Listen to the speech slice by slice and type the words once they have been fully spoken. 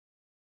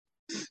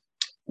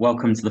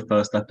Welcome to the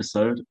first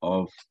episode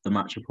of the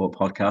Match Report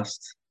podcast.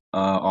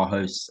 Our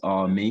hosts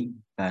are me,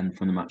 Ben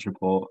from the Match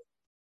Report,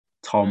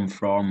 Tom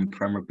from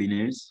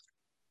premrugbynews,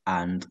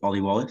 and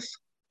Olly Wallace.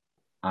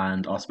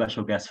 And our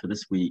special guest for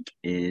this week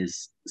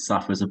is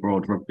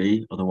SaffasAbroad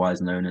Rugby, otherwise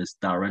known as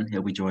Darren.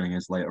 He'll be joining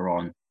us later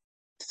on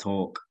to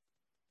talk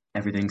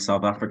everything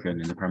South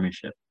African in the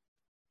Premiership.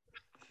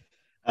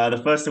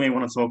 The first thing we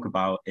want to talk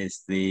about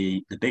is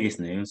the biggest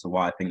news, or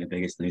what I think the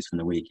biggest news from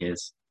the week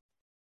is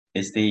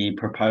the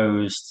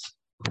proposed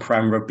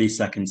Prem Rugby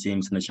second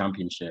teams in the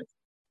Championship.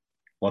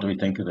 What do we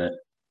think of it?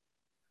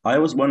 I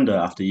always wonder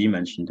after you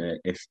mentioned it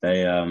if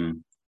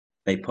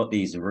they put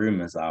these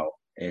rumours out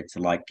to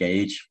like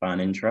gauge fan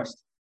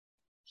interest.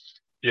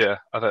 Yeah,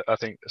 I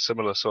think a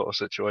similar sort of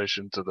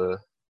situation to the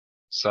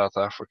South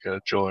Africa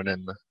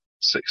joining the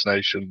Six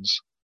Nations,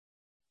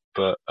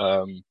 but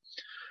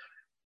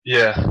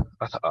yeah,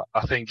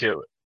 I think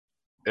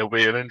it'll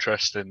be an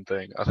interesting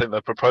thing. I think they're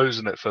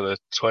proposing it for the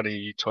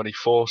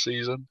 2024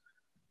 season.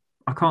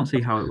 I can't see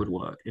how it would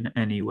work in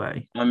any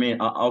way. I mean,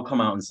 I'll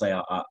come out and say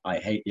I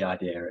hate the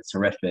idea. It's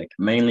horrific,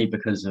 mainly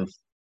because of,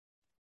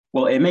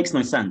 well, it makes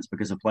no sense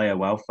because of player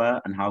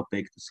welfare and how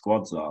big the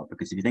squads are.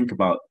 Because if you think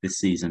about this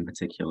season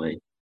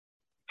particularly,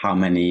 how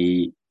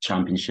many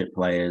championship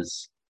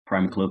players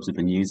Prem clubs have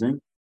been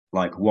using,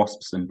 like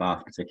Wasps and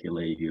Bath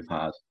particularly, who've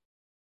had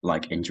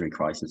like injury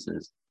crises.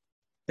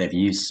 They've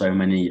used so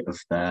many of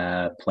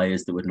their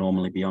players that would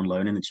normally be on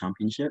loan in the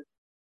Championship.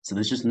 So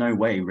there's just no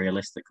way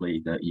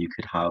realistically that you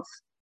could have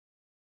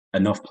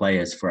enough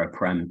players for a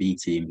Prem B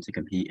team to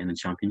compete in the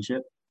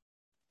Championship.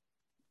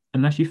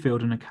 Unless you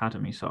field an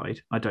academy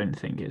side, I don't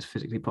think it's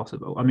physically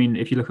possible. I mean,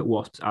 if you look at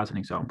Wasps as an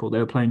example, they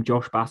were playing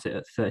Josh Bassett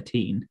at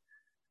 13,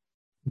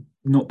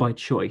 not by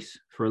choice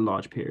for a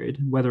large period.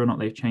 Whether or not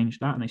they've changed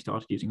that and they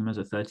started using him as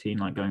a 13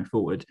 like going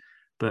forward.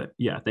 But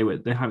yeah,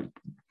 they have.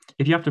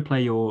 If you have to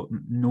play your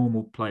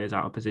normal players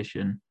out of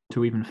position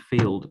to even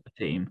field a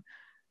team,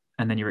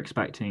 and then you're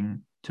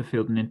expecting to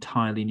field an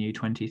entirely new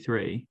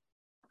 23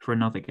 for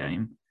another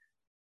game,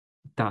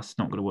 that's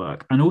not going to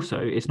work. And also,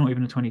 it's not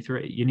even a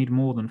 23. You need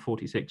more than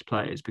 46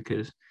 players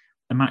because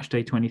a match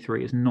day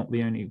 23 is not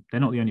the only.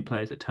 They're not the only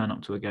players that turn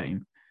up to a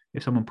game.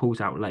 If someone pulls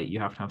out late, you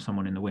have to have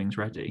someone in the wings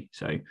ready.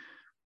 So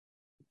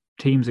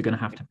teams are going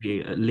to have to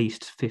be at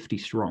least 50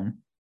 strong.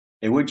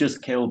 It would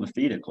just kill the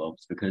feeder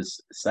clubs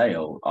because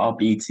Sale, our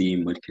B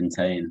team would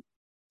contain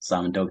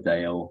Sam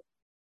Dugdale,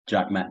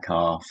 Jack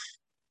Metcalf,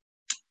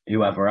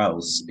 whoever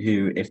else,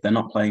 who, if they're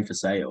not playing for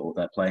Sale,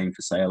 they're playing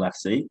for Sale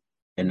FC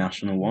in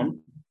National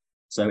One.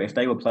 So if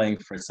they were playing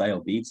for a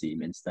Sale B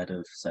team instead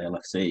of Sale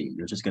FC,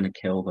 you're just going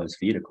to kill those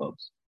feeder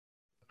clubs.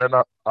 And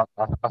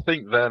I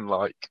think then,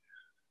 like,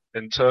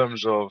 in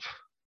terms of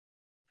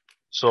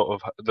sort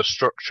of the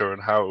structure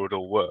and how it would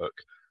all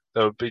work,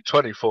 there would be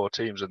 24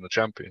 teams in the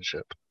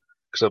Championship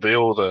because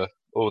there'll be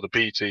all the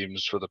B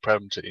teams for the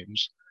Prem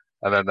teams,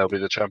 and then there'll be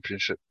the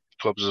Championship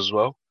clubs as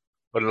well,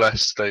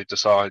 unless they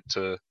decide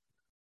to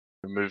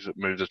move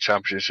the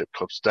Championship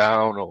clubs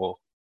down, or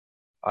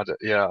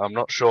I'm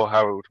not sure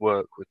how it would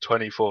work with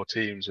 24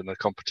 teams in the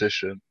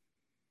competition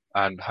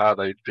and how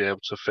they'd be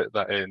able to fit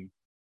that in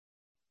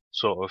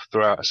sort of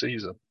throughout a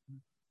season.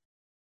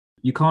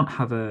 You can't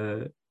have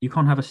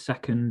a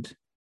second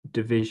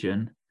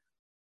division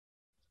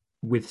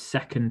with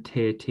second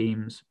tier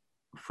teams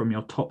from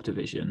your top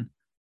division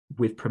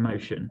with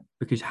promotion,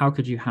 because how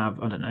could you have,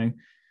 I don't know,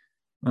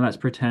 well, let's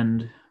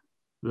pretend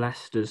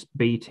Leicester's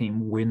B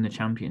team win the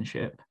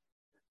Championship.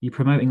 You're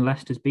promoting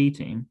Leicester's B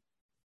team?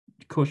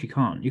 Of course you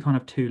can't. You can't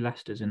have two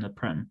Leicesters in the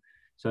Prem.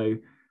 So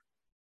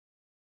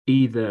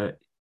either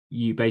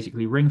you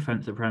basically ring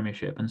fence the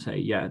Premiership and say,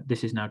 yeah,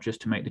 this is now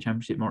just to make the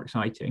Championship more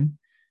exciting.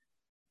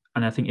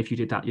 And I think if you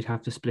did that, you'd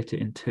have to split it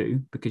in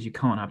two because you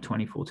can't have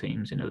 24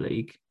 teams in a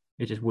league.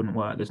 It just wouldn't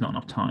work. There's not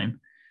enough time.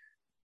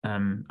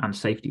 And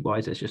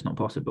safety-wise, it's just not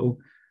possible.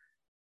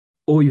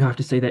 Or you have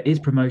to say there is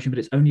promotion, but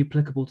it's only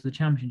applicable to the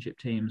Championship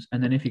teams.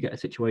 And then if you get a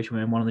situation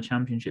where one of the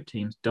Championship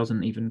teams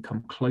doesn't even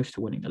come close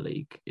to winning a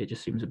league, it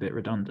just seems a bit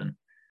redundant.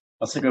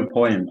 That's a good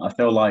point. I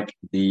feel like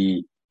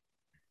the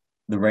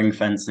ring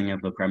fencing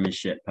of the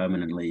Premiership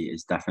permanently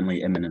is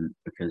definitely imminent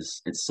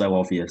because it's so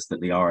obvious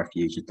that the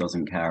RFU just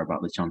doesn't care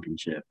about the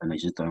Championship and they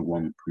just don't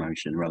want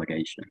promotion,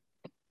 relegation.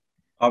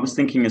 I was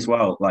thinking as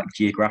well, like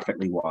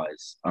geographically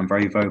wise, I'm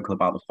very vocal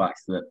about the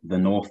fact that the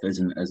North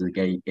isn't as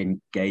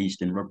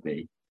engaged in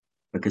rugby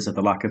because of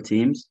the lack of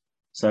teams.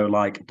 So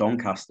like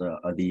Doncaster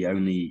are the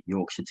only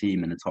Yorkshire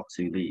team in the top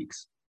two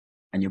leagues.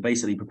 And you're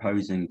basically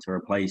proposing to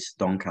replace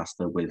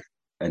Doncaster with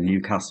a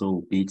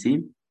Newcastle B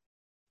team,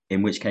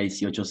 in which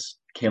case you're just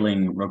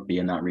killing rugby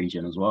in that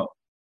region as well.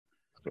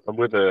 And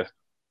with a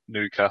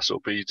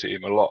Newcastle B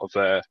team, a lot of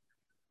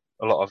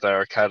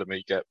their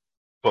academy get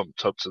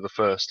bumped up to the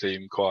first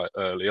team quite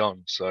early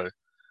on. So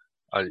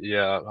I'm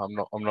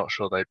not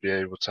sure they'd be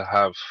able to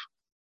have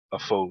a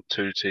full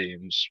two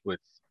teams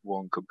with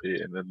one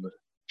competing in the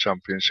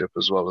Championship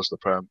as well as the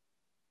Prem.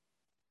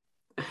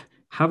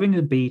 Having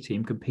a B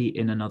team compete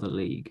in another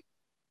league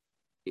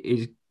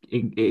it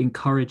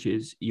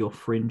encourages your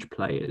fringe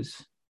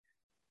players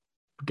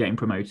getting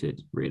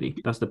promoted, really.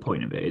 That's the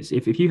point of it. It's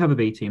if you have a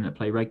B team that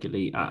play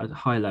regularly at a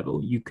high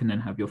level, you can then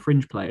have your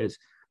fringe players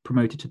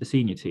promoted to the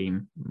senior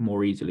team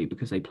more easily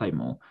because they play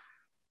more.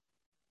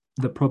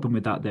 The problem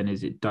with that then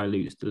is it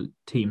dilutes the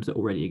teams that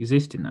already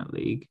exist in that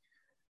league.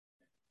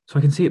 So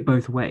I can see it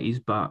both ways,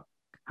 but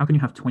how can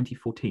you have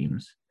 24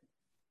 teams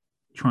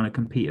trying to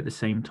compete at the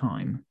same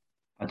time?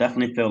 I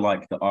definitely feel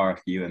like the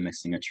RFU are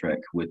missing a trick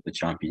with the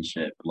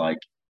championship. Like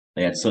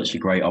they had such a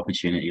great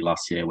opportunity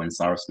last year when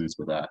Saracens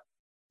were there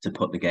to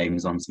put the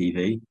games on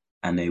TV,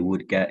 and they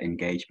would get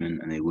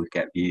engagement and they would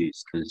get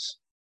views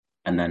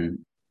and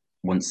then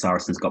once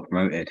Saracens got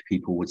promoted,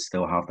 people would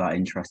still have that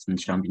interest in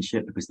the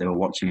championship because they were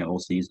watching it all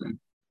season.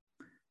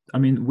 I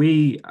mean,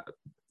 we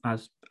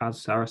as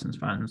Saracens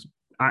fans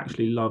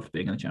actually loved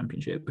being in the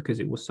championship because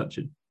it was such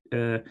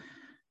an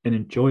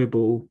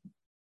enjoyable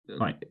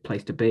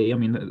place to be. I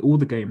mean, all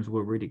the games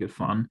were really good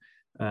fun.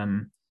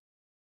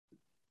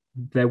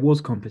 There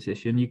was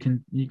competition. You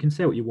can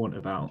say what you want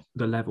about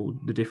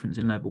the difference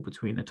in level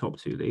between the top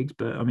two leagues,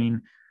 but I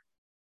mean,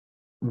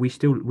 we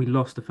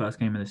lost the first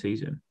game of the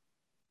season,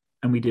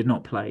 and we did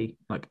not play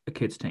like a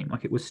kids team.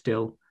 Like it was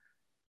still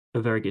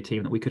a very good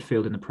team that we could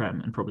field in the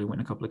Prem and probably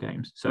win a couple of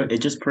games. So it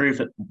just proves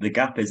that the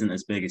gap isn't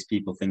as big as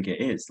people think it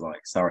is.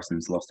 Like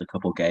Saracens lost a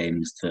couple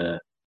games to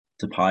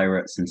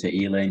Pirates and to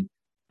Ealing,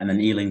 and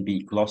then Ealing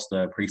beat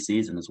Gloucester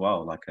pre-season as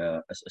well, like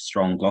a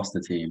strong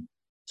Gloucester team.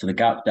 So the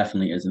gap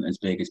definitely isn't as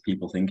big as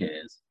people think it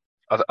is.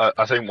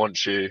 I think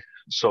once you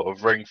sort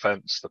of ring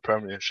fence the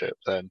Premiership,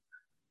 then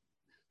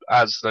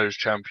as those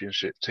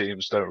Championship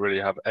teams don't really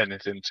have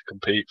anything to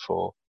compete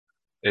for,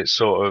 it's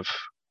sort of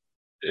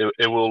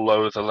it will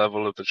lower the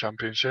level of the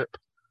Championship.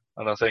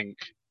 And I think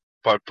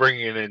by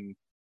bringing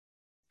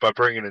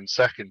in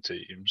second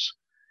teams,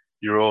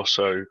 you're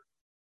also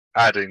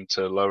adding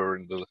to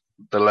lowering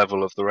the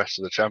level of the rest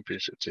of the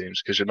Championship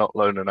teams because you're not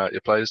loaning out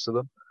your players to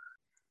them.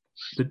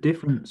 The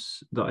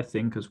difference that I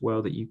think as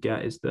well that you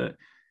get is that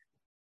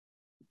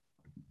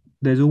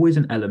there's always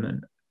an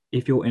element,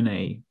 if you're in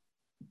a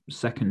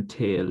second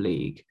tier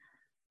league,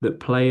 that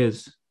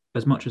players,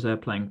 as much as they're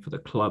playing for the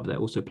club, they're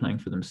also playing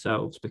for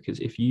themselves. Because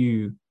if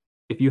you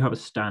have a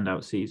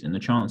standout season, the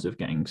chance of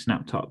getting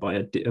snapped up by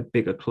a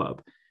bigger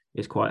club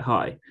is quite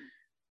high.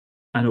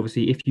 And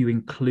obviously, if you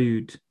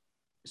include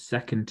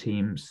second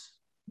teams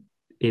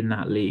in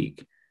that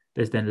league,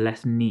 there's then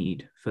less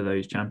need for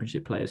those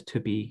championship players to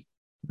be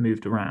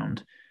moved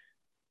around.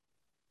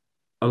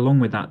 Along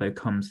with that, though,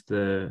 comes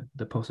the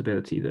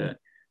possibility that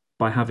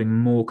by having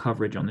more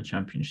coverage on the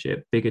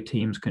championship, bigger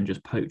teams can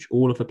just poach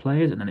all of the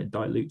players and then it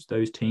dilutes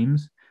those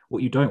teams.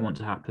 What you don't want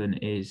to happen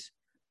is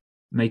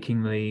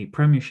making the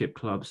Premiership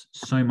clubs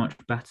so much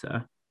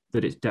better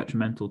that it's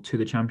detrimental to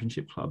the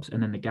championship clubs,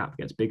 and then the gap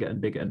gets bigger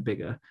and bigger and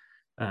bigger.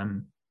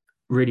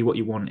 Really what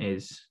you want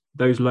is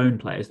those loan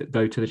players that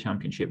go to the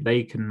championship,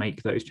 they can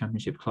make those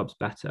championship clubs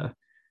better.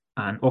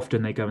 And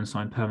often they go and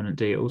sign permanent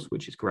deals,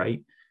 which is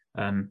great.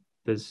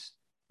 There's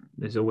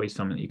always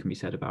something that you can be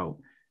said about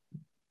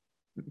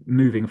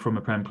moving from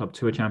a Prem club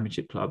to a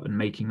championship club and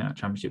making that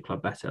championship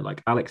club better.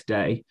 Like Alex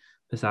Day,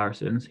 the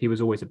Saracens, he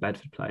was always a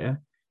Bedford player,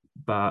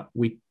 but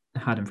we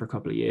had him for a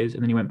couple of years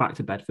and then he went back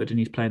to Bedford and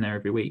he's playing there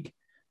every week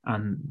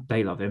and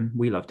they love him.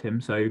 We loved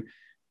him. So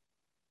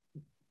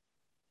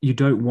you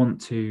don't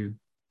want to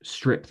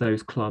strip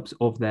those clubs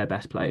of their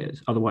best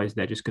players. Otherwise,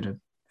 they're just going to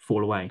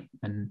fall away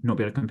and not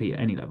be able to compete at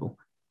any level.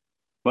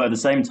 But at the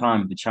same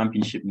time, the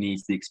championship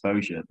needs the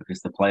exposure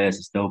because the players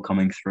are still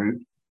coming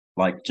through.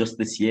 Like just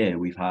this year,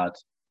 we've had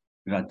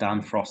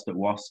Dan Frost at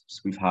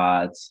Wasps, we've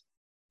had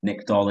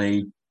Nick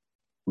Dolly,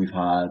 we've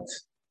had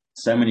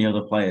so many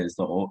other players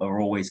that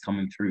are always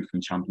coming through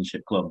from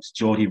championship clubs.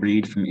 Geordie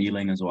Reid from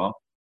Ealing as well.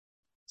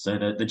 So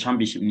the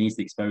championship needs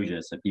the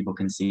exposure so people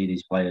can see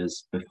these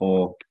players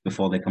before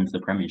they come to the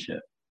Premiership.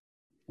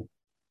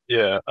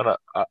 Yeah, and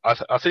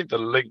I think the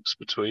links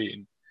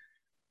between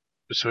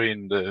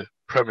the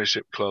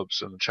Premiership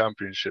clubs and the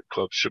Championship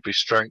clubs should be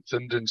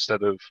strengthened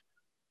instead of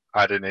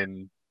adding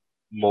in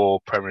more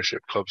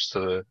Premiership clubs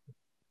to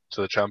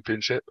the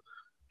Championship.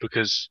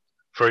 Because,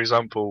 for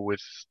example,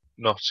 with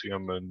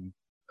Nottingham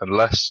and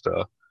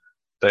Leicester,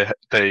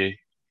 they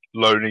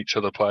loan each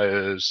other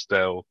players.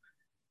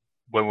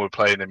 When we're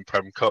playing in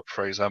Prem Cup,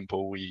 for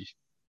example, we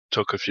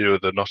took a few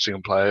of the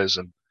Nottingham players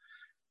and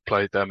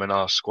played them in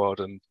our squad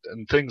and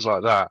things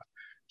like that,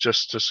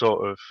 just to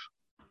sort of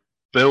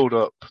build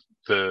up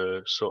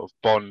the sort of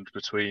bond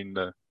between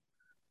the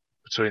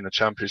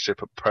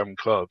Championship and Prem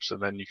clubs,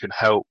 and then you can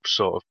help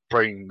sort of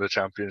bring the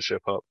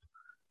Championship up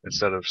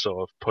instead of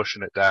sort of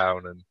pushing it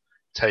down and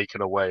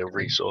taking away a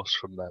resource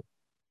from them.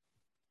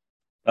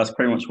 That's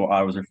pretty much what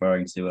I was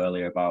referring to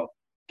earlier about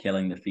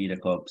killing the feeder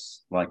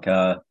clubs. Like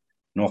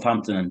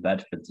Northampton and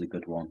Bedford's a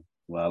good one,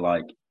 where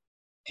like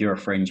if you're a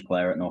fringe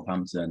player at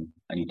Northampton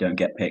and you don't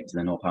get picked in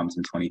the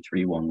Northampton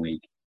 23 one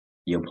week,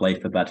 you'll play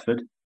for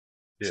Bedford.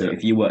 Yeah. So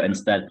if you were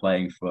instead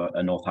playing for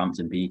a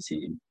Northampton B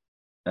team,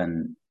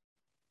 then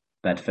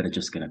Bedford are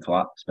just going to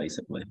collapse,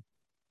 basically.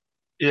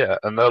 Yeah,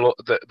 and they'll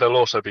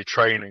also be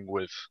training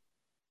with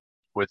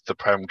with the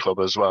Prem club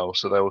as well,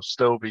 so they'll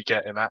still be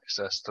getting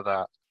access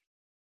to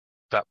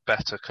that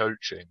better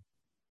coaching.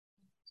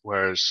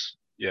 Whereas,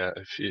 yeah,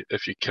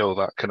 if you kill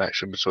that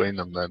connection between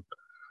them, then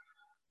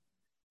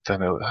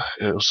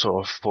it'll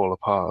sort of fall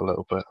apart a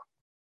little bit.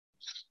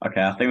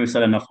 Okay, I think we've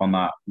said enough on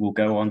that. We'll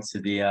go on to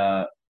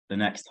the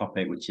next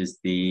topic, which is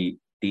the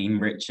Dean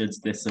Richards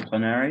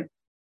disciplinary,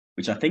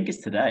 which I think is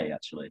today,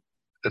 actually.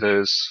 It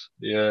is,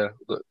 yeah.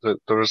 The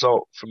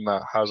result from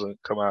that hasn't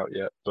come out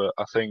yet, but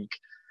I think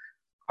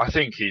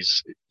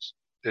it's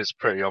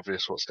pretty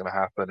obvious what's going to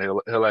happen.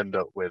 He'll end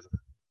up with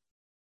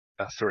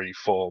a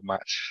 3-4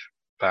 match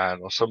ban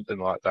or something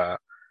like that.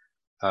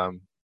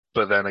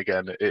 But then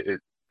again,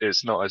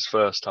 it's not his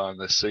first time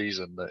this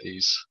season that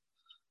he's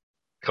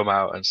come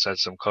out and said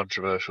some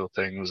controversial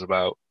things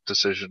about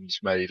decisions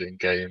made in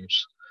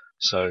games.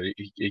 So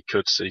he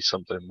could see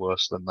something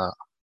worse than that.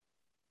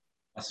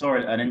 I saw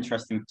an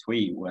interesting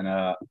tweet when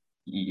I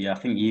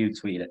think you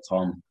tweeted it,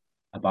 Tom,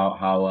 about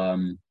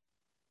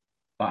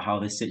how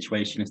this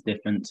situation is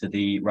different to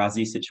the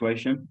Razzie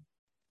situation.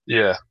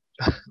 Yeah,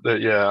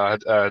 I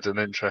had an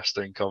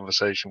interesting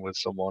conversation with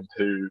someone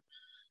who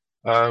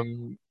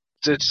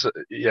he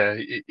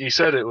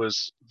said it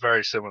was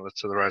very similar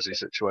to the Razzie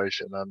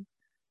situation, and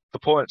the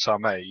points I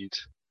made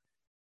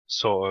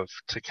sort of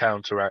to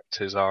counteract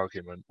his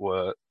argument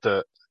were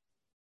that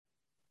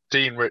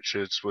Dean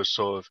Richards was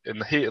sort of in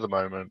the heat of the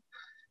moment.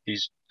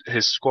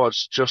 His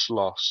squad's just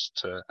lost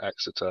to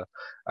Exeter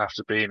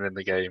after being in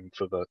the game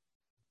for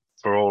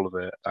all of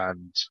it,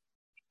 and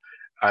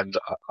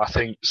I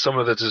think some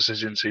of the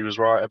decisions he was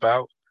right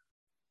about,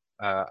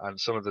 and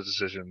some of the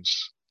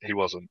decisions he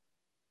wasn't.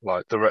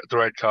 Like the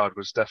red card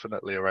was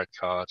definitely a red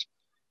card.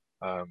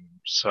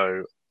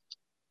 So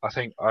I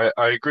think I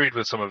agreed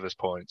with some of his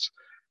points,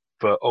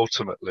 but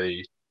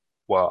ultimately,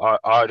 well,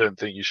 I don't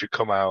think you should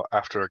come out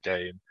after a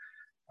game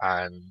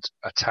and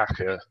attack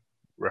a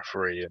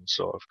referee and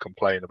sort of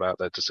complain about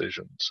their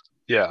decisions.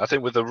 Yeah, I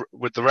think with the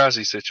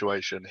Razzie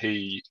situation,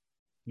 he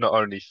not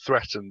only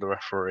threatened the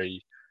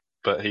referee,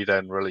 but he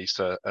then released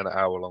an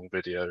hour-long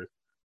video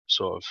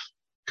sort of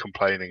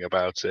complaining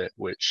about it,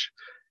 which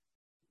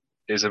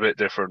is a bit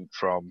different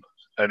from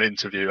an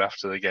interview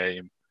after the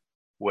game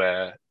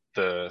where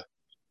the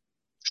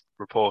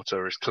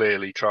reporter is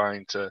clearly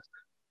trying to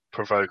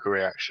provoke a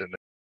reaction.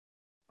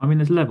 I mean,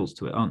 there's levels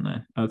to it, aren't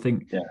there? I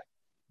think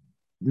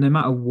no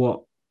matter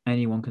what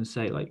anyone can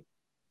say, like,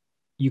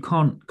 you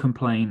can't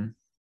complain,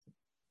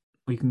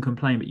 or you can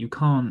complain, but you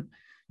can't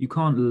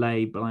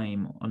lay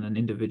blame on an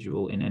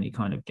individual in any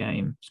kind of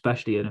game,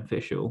 especially an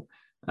official.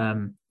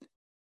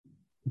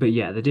 But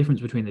yeah, the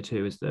difference between the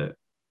two is that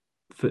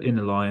in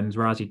the Lions,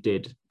 Razzie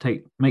did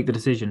make the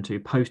decision to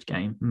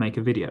post-game make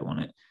a video on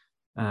it.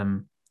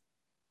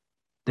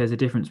 There's a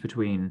difference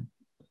between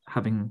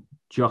having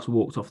just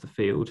walked off the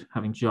field,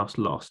 having just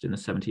lost in the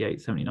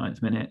 78th,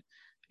 79th minute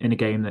in a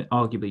game that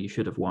arguably you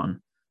should have won,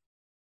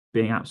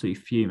 being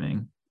absolutely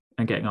fuming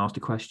and getting asked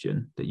a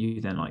question that you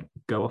then like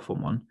go off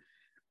on one.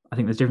 I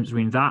think there's a difference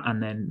between that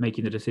and then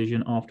making the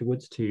decision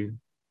afterwards to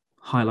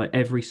highlight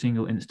every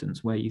single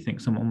instance where you think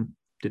someone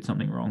did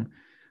something wrong.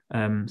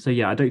 So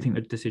yeah, I don't think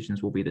the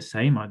decisions will be the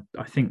same.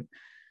 I think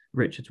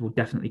Richards will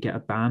definitely get a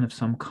ban of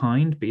some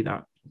kind, be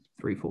that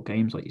 3-4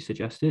 games like you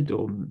suggested,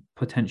 or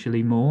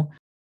potentially more.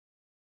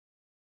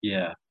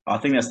 Yeah, I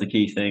think that's the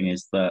key thing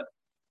is that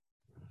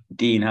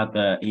Dean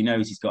he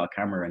knows he's got a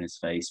camera in his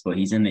face, but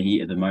he's in the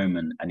heat of the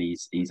moment and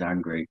he's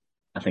angry.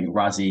 I think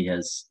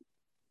Razzie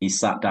he's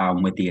sat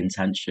down with the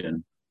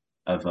intention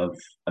of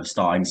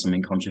starting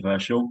something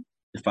controversial.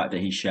 The fact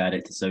that he shared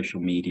it to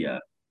social media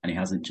and he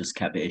hasn't just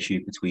kept the issue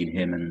between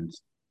him and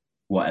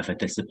whatever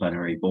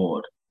disciplinary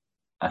board,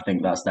 I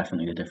think that's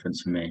definitely the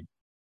difference for me.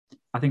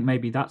 I think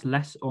maybe that's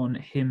less on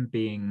him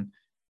being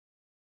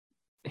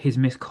his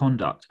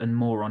misconduct and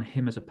more on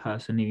him as a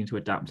person needing to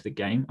adapt to the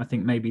game. I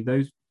think maybe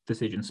those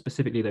decisions,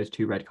 specifically those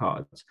 2 red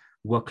cards,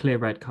 were clear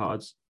red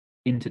cards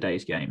in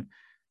today's game.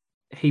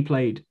 He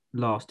played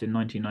last in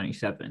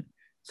 1997.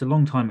 It's a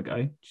long time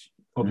ago.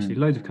 Obviously,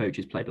 loads of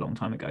coaches played a long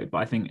time ago, but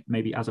I think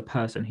maybe as a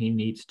person, he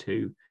needs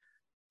to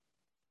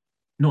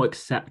not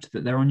accept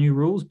that there are new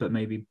rules, but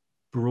maybe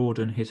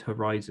broaden his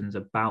horizons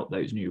about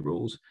those new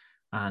rules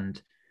and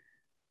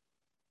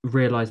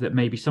realize that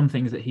maybe some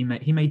things that he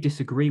may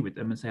disagree with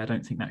them and say, I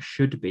don't think that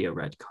should be a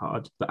red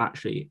card, but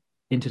actually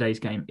in today's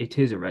game, it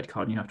is a red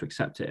card and you have to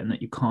accept it, and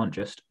that you can't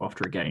just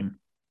after a game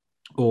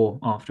or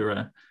after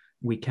a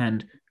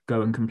weekend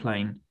go and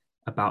complain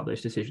about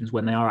those decisions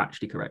when they are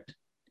actually correct.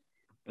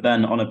 But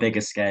then on a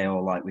bigger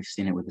scale, like we've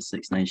seen it with the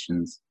Six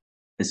Nations,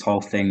 this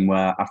whole thing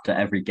where after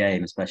every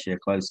game, especially a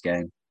close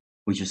game,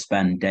 we just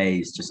spend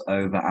days just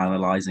over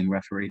analysing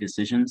referee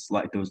decisions.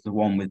 Like there was the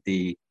one with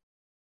the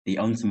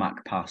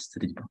Untamak pass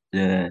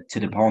to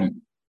DuPont,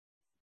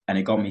 and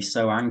it got me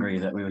so angry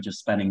that we were just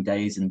spending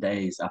days and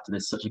days after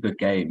this such a good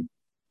game,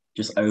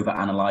 just over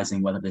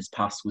analysing whether this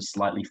pass was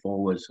slightly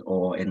forward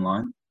or in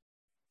line.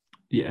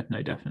 Yeah,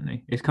 no,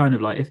 definitely. It's kind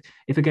of like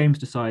if a game's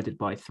decided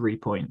by 3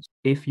 points,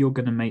 if you're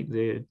going to make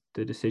the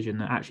decision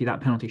that actually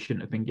that penalty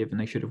shouldn't have been given,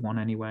 they should have won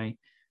anyway,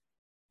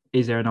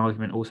 is there an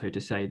argument also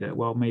to say that,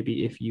 well,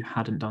 maybe if you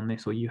hadn't done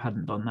this or you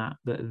hadn't done that,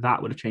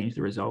 that would have changed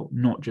the result,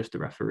 not just the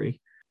referee?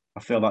 I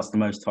feel that's the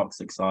most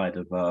toxic side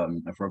of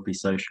rugby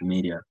social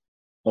media,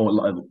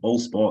 or all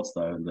sports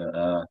though,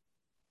 that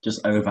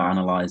just over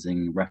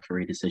analysing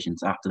referee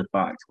decisions after the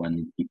fact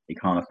when it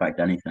can't affect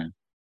anything.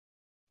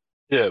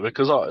 Yeah,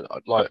 because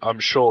I'm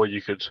sure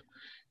you could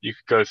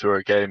go through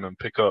a game and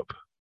pick up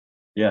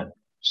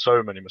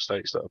so many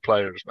mistakes that a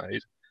player has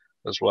made,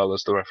 as well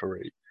as the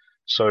referee.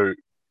 So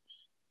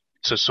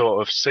to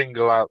sort of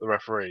single out the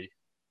referee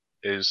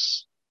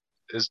is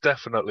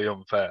definitely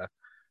unfair.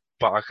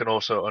 But I can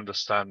also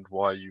understand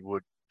why you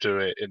would do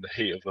it in the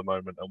heat of the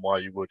moment and why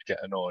you would get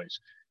annoyed.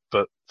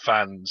 But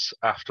fans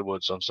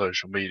afterwards on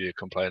social media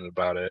complaining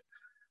about it,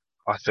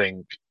 I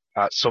think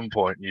at some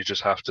point you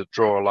just have to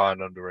draw a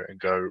line under it and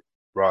go,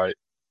 right,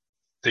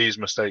 these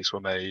mistakes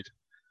were made,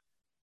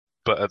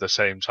 but at the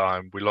same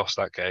time we lost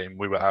that game,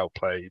 we were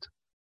outplayed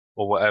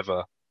or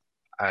whatever,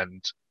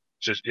 and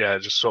just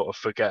sort of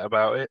forget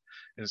about it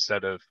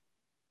instead of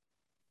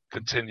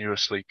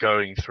continuously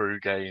going through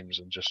games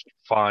and just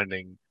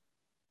finding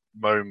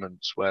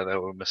moments where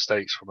there were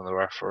mistakes from the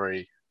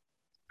referee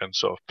and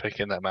sort of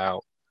picking them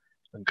out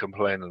and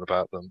complaining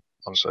about them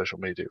on social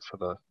media for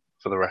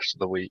the rest of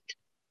the week.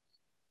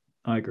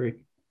 I agree.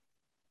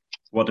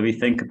 What do we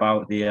think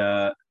about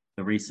the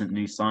recent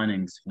new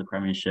signings for the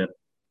Premiership?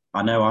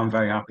 I know I'm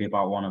very happy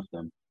about one of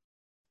them.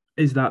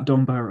 Is that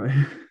Don Barrow?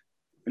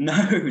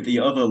 No, the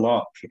other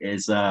lock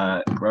is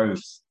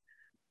Groves,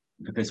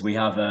 because we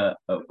have a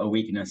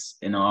weakness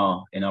in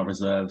our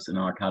reserves in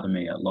our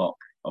academy at lock.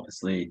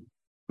 Obviously,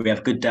 we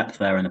have good depth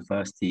there in the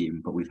first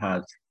team, but we've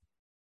had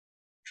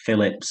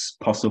Phillips,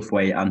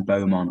 Postlethwaite, and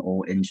Beaumont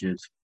all injured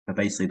for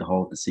basically the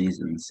whole of the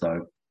season.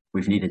 So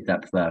we've needed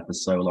depth there for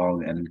so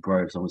long. And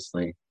Groves,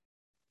 obviously,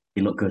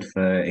 he looked good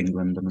for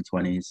England in the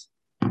 20s.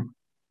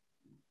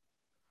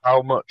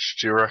 How much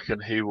do you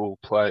reckon he will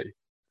play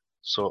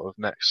sort of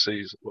next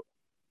season?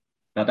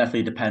 That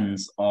definitely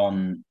depends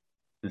on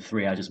the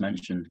three I just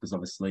mentioned, because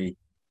obviously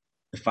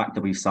the fact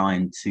that we've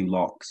signed two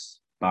locks,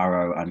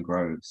 Barrow and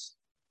Groves,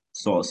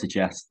 sort of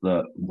suggests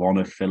that one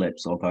of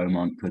Phillips or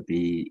Beaumont could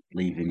be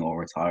leaving or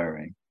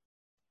retiring.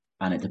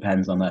 And it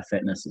depends on their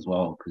fitness as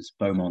well, because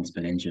Beaumont's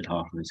been injured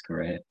half of his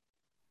career.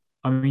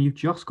 I mean, you've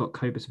just got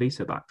Cobus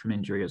Visa back from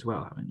injury as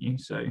well, haven't you?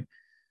 So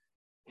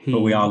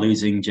But we are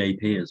losing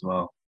JP as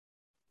well.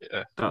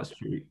 Yeah, that's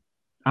true.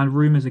 And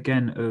rumours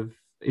again of,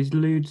 is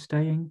Lude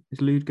staying?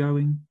 Is Lude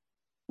going?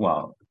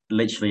 Well,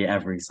 literally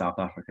every South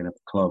African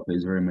club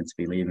is rumoured to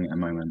be leaving at the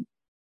moment.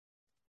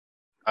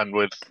 And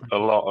with a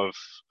lot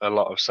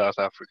of South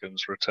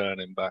Africans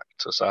returning back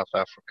to South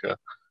Africa,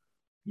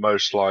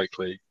 most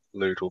likely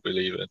Lude will be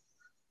leaving.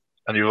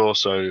 And you've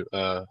also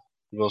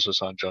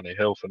signed Johnny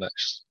Hill for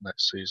next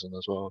season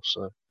as well.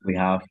 So we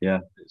have, yeah.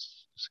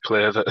 It's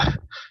clear that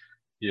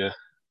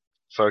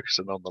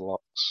focusing on the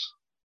locks.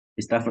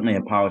 It's definitely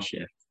a power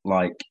shift.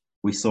 Like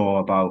we saw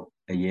about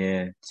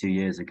 2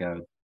 years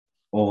ago,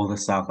 all the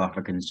South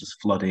Africans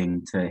just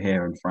flooding to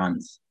here in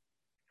France,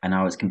 and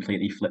now it's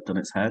completely flipped on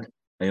its head.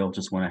 They all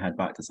just want to head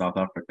back to South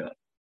Africa.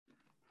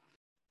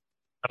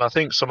 And I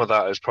think some of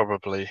that is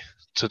probably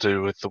to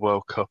do with the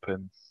World Cup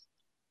in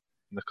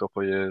a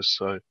couple of years.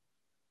 So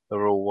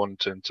they're all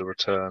wanting to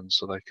return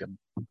so they can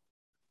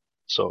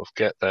sort of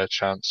get their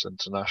chance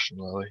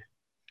internationally.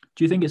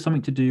 Do you think it's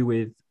something to do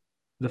with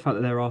the fact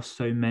that there are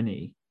so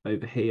many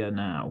over here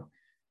now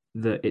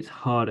that it's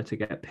harder to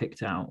get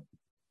picked out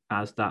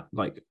as that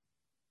like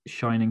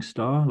shining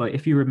star? Like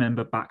if you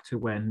remember back to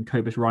when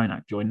Cobus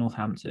Reinach joined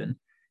Northampton,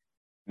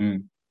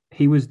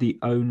 he was the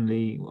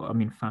only, I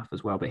mean Faf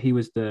as well, but it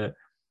was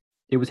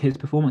his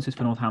performances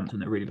for Northampton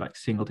that really like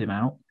singled him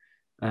out.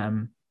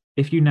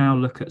 If you now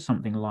look at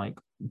something like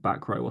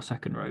back row or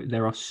second row,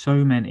 there are so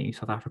many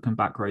South African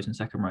back rows and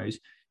second rows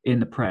in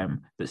the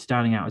Prem that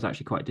standing out is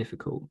actually quite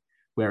difficult.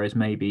 Whereas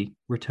maybe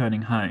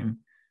returning home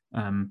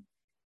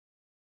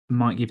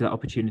might give that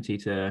opportunity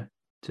to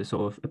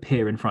sort of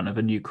appear in front of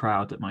a new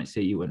crowd that might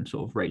see you and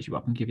sort of raise you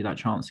up and give you that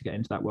chance to get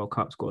into that World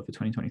Cup squad for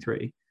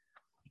 2023.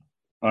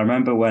 I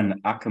remember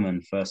when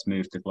Ackerman first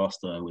moved to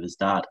Gloucester with his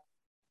dad,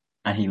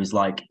 and he was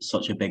like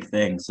such a big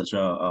thing, such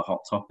a hot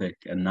topic.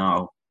 And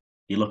now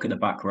you look at the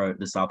back row,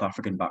 the South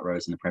African back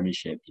rows in the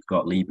Premiership, you've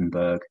got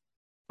Liebenberg,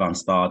 Van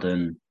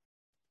Staden,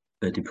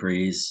 the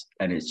Duprees,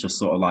 and it's just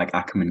sort of like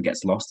Ackerman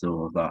gets lost in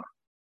all of that.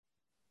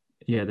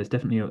 Yeah, there's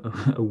definitely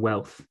a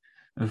wealth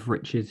of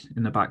riches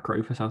in the back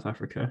row for South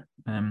Africa,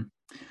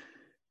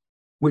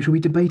 which will be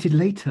debated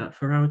later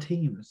for our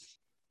teams.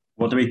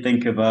 What do we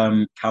think of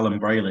Callum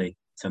Brayley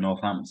to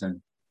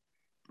Northampton?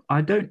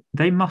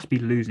 They must be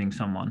losing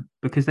someone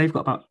because they've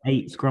got about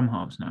 8 scrum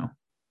halves now.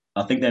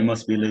 I think they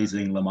must be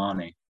losing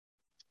Lamani.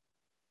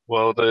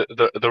 Well,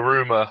 the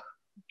rumour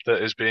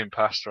that is being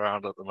passed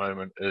around at the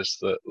moment is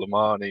that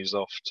Lamani's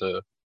off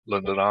to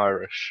London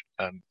Irish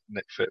and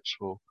Nick Phipps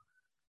will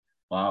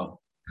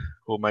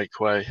make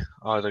way,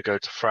 either go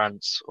to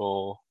France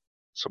or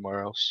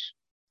somewhere else.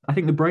 I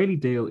think the Brayley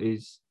deal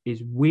is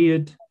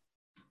weird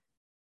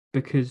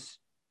because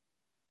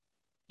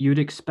you would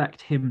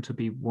expect him to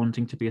be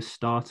wanting to be a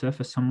starter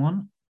for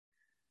someone.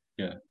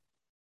 Yeah.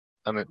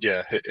 And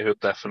he'll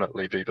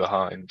definitely be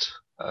behind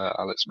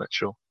Alex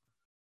Mitchell.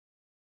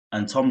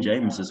 And Tom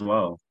James as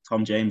well.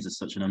 Tom James is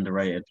such an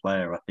underrated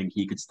player. I think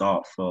he could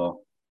start for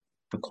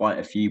quite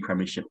a few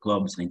Premiership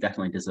clubs, and he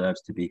definitely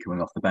deserves to be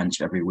coming off the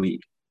bench every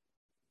week.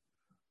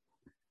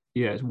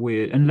 Yeah, it's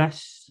weird.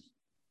 Unless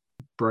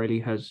Brady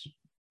has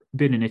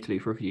been in Italy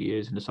for a few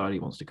years and decided he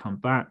wants to come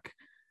back,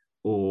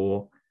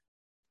 or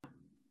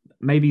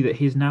maybe that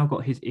he's now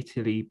got his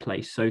Italy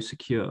place so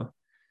secure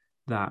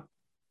that,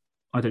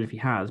 I don't know if he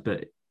has,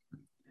 but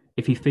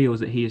if he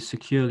feels that he is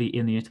securely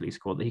in the Italy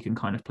squad, that he can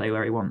kind of play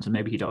where he wants, and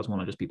maybe he does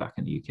want to just be back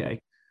in the UK.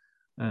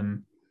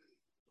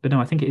 But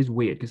no, I think it is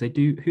weird because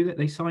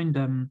they signed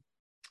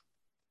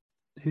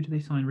who did they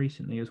sign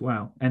recently as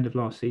well, end of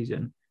last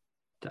season,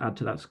 to add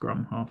to that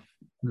scrum half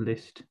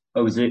list.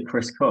 Oh, is it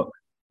Chris Cook?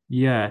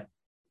 Yeah,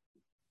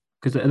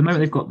 because at the moment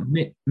they've got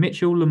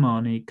Mitchell,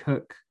 Lamani,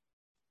 Cook,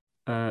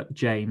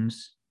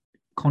 James,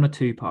 Connor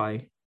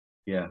Tupai,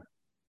 Yeah.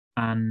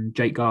 and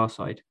Jake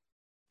Garside.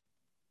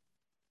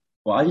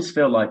 Well, I just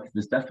feel like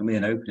there's definitely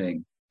an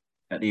opening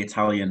at the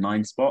Italian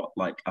 9 spot.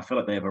 Like, I feel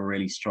like they have a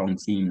really strong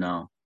team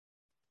now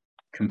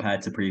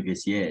compared to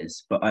previous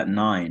years. But at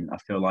 9, I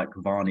feel like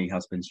Varney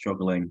has been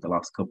struggling the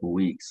last couple of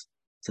weeks.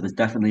 So there's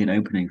definitely an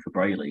opening for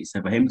Brayley.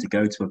 So for him to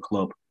go to a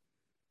club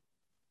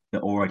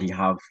that already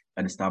have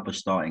an established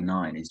starting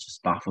 9 is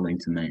just baffling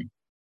to me.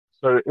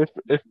 So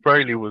if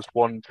Brayley was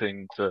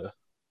wanting to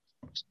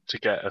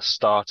get a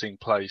starting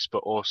place, but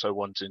also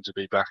wanting to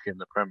be back in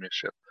the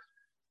Premiership,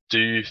 do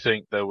you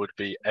think there would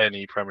be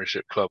any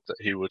Premiership club that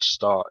he would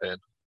start in?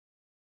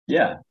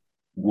 Yeah.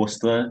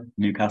 Worcester,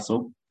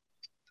 Newcastle.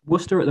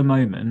 Worcester at the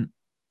moment,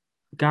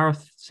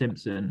 Gareth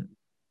Simpson,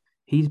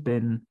 he's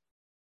been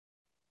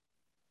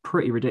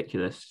pretty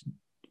ridiculous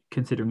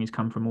considering he's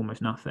come from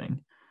almost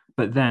nothing.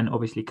 But then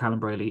obviously Callum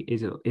Brayley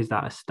is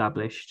that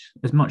established,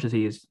 as much as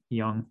he is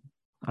young.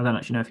 I don't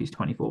actually know if he's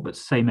 24, but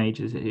same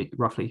age as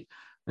roughly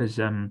as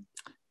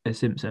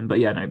Simpson. But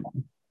yeah, no,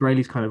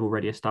 Brayley's kind of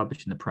already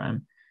established in the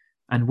Prem.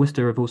 And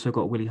Worcester have also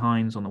got Willie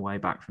Hines on the way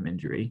back from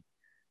injury.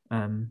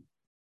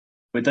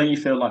 But don't you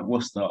feel like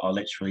Worcester are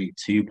literally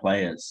 2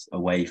 players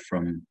away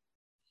from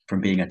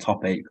being a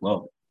top 8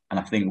 club? And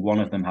I think one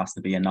of them has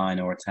to be a 9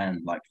 or a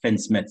 10. Like Finn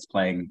Smith's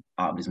playing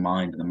out of his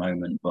mind at the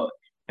moment, but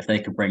if they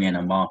could bring in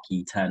a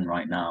marquee 10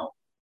 right now,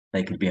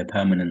 they could be a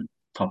permanent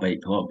top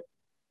 8 club.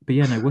 But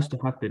yeah, no, Worcester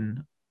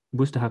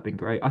have been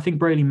great. I think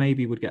Brayley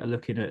maybe would get a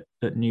look in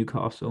at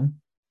Newcastle.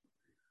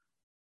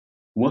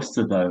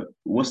 Worcester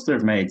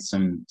have made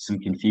some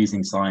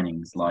confusing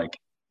signings. Like,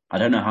 I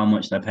don't know how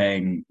much they're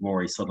paying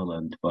Rory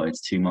Sutherland, but it's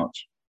too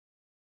much.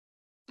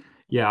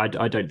 Yeah,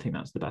 I don't think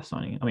that's the best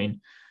signing. I mean,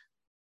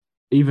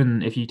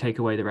 even if you take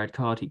away the red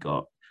card he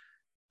got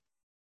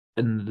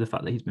and the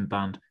fact that he's been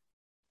banned,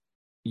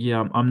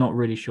 yeah, I'm not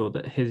really sure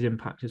that his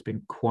impact has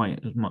been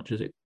quite as much as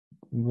it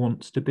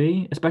wants to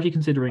be, especially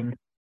considering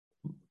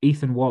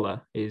Ethan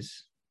Waller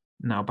is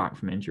now back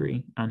from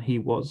injury, and he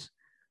was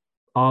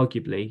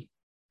arguably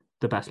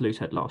the best loose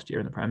head last year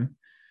in the Prem.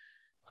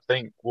 I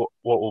think what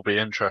will be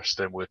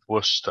interesting with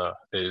Worcester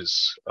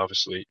is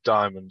obviously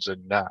Diamond's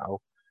in now,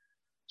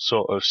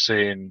 sort of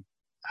seeing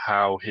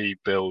how he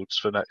builds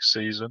for next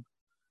season,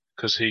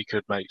 because he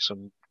could make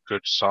some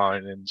good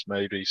signings.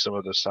 Maybe some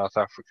of the South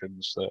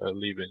Africans that are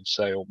leaving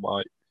Sale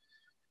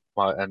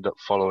might end up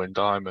following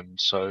Diamond.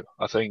 So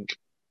I think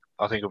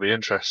it'll be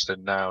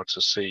interesting now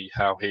to see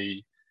how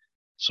he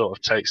sort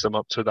of takes them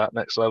up to that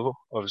next level.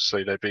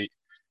 Obviously, they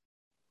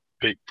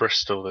beat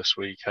Bristol this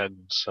weekend,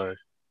 so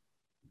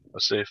I'll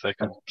see if they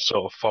can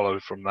sort of follow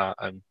from that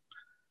and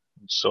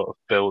sort of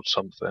build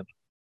something.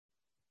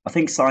 I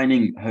think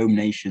signing home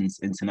nations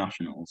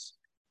internationals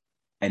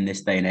in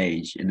this day and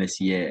age, in this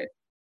year,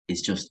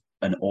 is just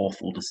an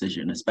awful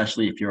decision,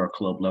 especially if you're a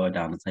club lower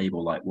down the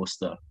table like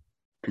Worcester.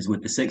 Because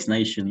with the Six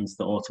Nations,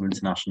 the autumn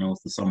internationals,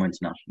 the summer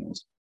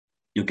internationals,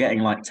 you're getting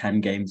like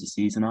 10 games a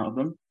season out of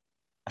them.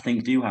 I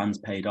think Duhan's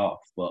paid off,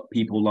 but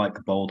people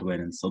like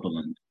Baldwin and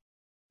Sutherland,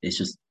 it's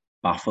just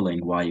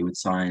baffling why you would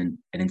sign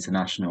an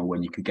international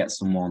when you could get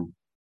someone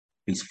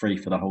who's free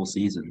for the whole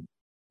season.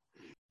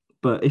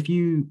 But if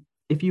you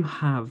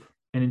have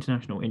an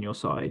international in your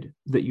side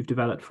that you've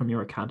developed from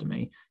your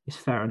academy, it's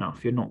fair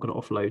enough. You're not going to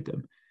offload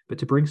them. But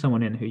to bring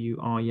someone in who you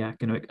are,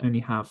 going to only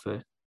have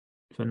for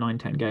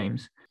 9-10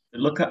 games.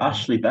 Look at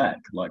Ashley Beck.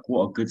 Like,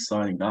 what a good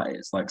signing that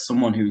is. Like,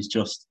 someone who's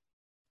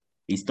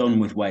he's done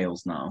with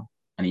Wales now,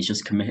 and he's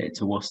just committed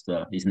to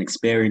Worcester. He's an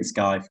experienced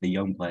guy for the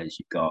young players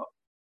you've got,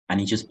 and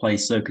he just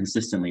plays so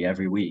consistently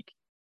every week.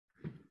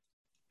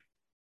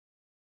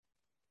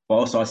 But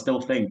also, I still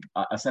think,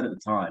 I said at the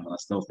time, and I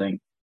still think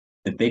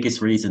the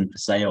biggest reason for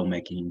Sale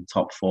making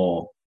top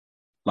 4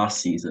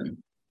 last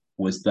season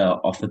was that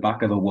off the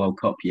back of a World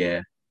Cup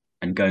year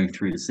and going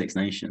through the Six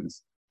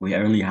Nations, we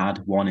only had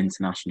one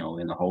international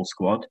in the whole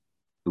squad,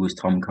 who was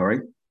Tom Curry.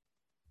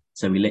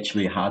 So we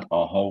literally had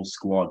our whole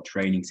squad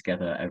training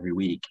together every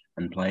week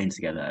and playing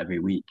together every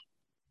week.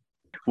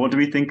 What do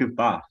we think of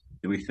Bath?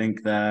 Do we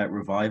think they're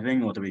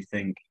reviving, or do we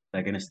think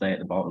they're going to stay at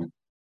the bottom?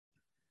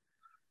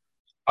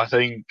 I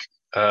think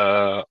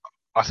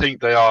I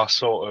think they are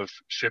sort of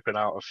shipping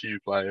out a few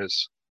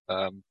players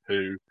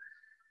who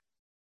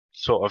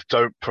sort of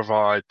don't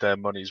provide their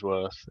money's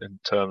worth in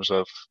terms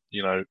of,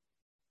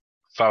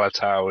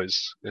 Faletau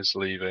is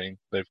leaving.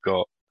 They're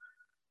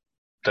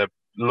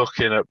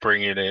looking at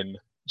bringing in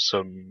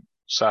some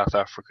South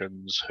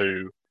Africans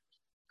who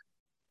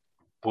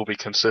will be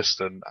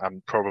consistent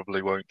and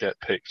probably won't get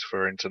picked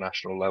for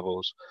international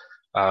levels.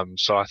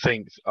 So I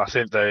think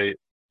they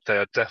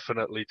are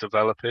definitely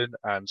developing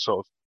and sort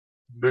of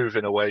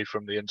moving away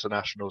from the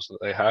internationals that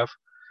they have.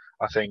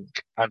 I think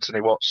Anthony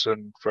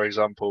Watson, for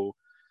example,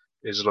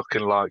 is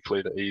looking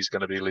likely that he's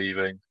going to be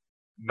leaving,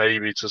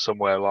 maybe to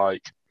somewhere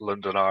like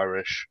London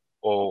Irish,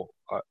 or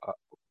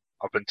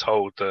I've been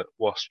told that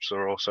Wasps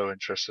are also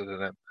interested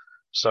in him.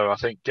 So I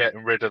think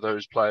getting rid of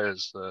those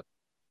players that,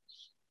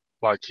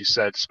 like you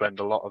said, spend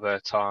a lot of their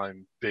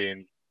time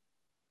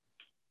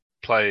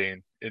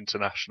playing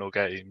international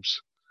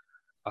games,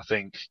 I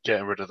think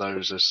getting rid of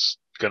those is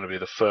going to be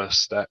the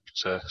first step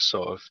to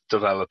sort of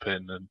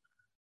developing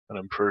and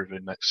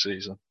improving next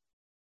season.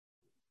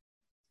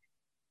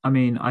 I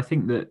mean, I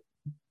think that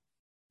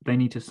they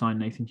need to sign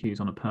Nathan Hughes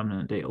on a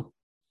permanent deal,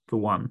 for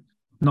one.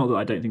 Not that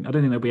I don't think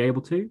they'll be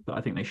able to, but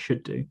I think they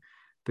should do,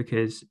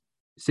 because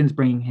since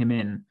bringing him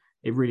in,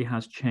 it really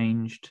has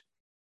changed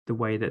the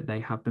way that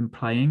they have been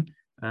playing.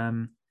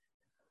 I'm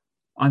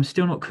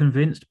still not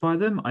convinced by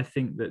them. I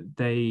think that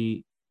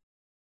they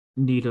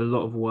need a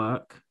lot of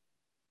work,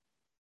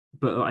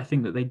 but I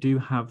think that they do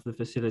have the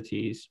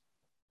facilities.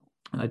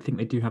 I think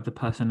they do have the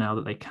personnel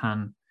that they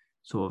can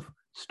sort of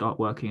start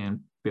working and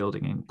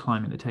building and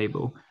climbing the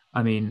table.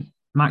 I mean,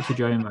 Max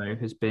Ajomo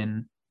has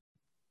been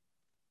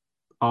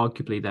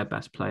arguably their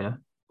best player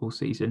all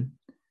season.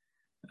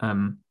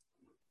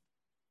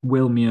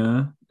 Will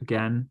Muir,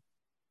 again,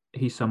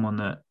 he's someone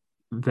that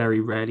very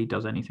rarely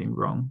does anything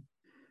wrong.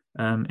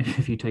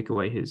 If you take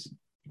away his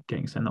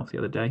getting sent off the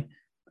other day.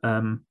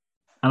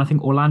 And I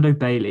think Orlando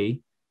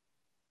Bailey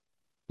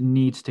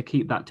needs to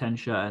keep that 10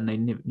 shirt, and they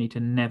need to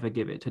never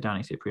give it to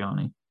Danny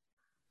Cipriani.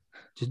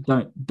 Just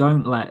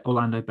don't let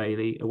Orlando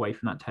Bailey away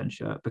from that 10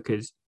 shirt,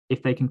 because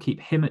if they can keep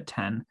him at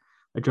 10,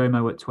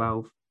 Ajomo at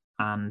 12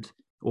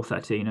 or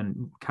 13,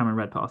 and Cameron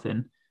Redpath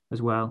in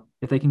as well,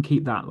 if they can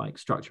keep that like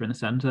structure in the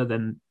centre,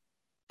 then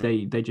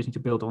they just need to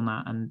build on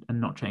that and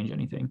not change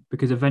anything,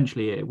 because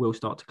eventually it will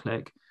start to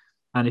click.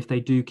 And if they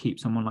do keep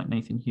someone like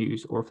Nathan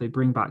Hughes, or if they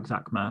bring back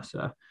Zach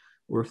Mercer,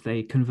 or if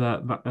they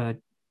convert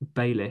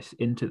Bayliss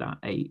into that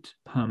 8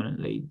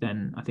 permanently,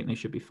 then I think they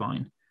should be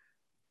fine.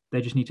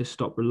 They just need to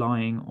stop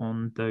relying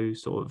on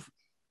those sort of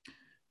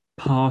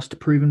past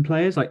proven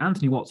players. Like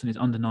Anthony Watson is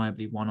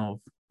undeniably one of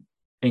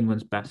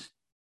England's best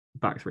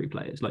back 3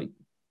 players. Like,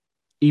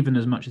 even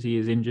as much as he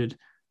is injured,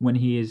 when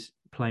he is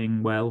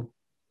playing well,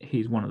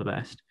 he's one of the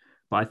best.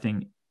 But I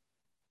think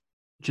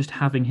just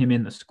having him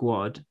in the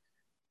squad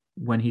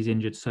when he's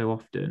injured so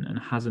often and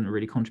hasn't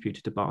really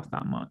contributed to Bath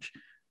that much,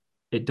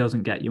 it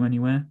doesn't get you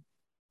anywhere.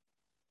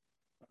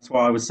 That's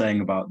what I was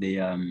saying about the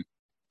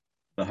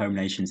Home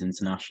Nations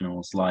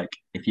internationals. Like,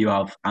 if you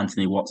have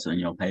Anthony Watson in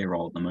your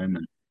payroll at the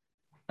moment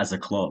as a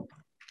club,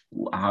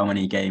 how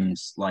many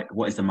games, like,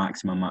 what is the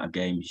maximum amount of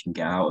games you can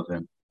get out of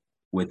him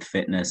with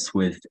fitness,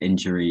 with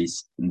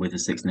injuries, with the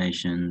Six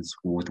Nations,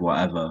 with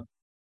whatever?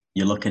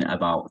 You're looking at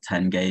about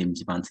 10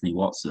 games of Anthony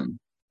Watson,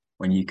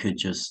 when you could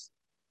just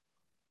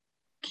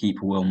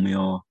keep Will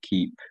Muir,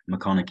 keep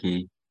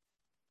McConaughey.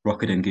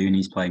 Rocket and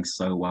Goonies playing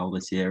so well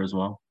this year as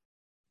well.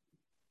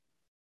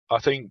 I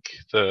think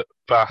that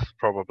Bath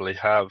probably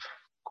have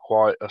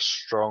quite a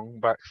strong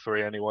back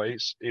 3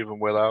 anyways, even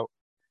without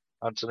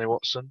Anthony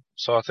Watson.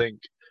 So I think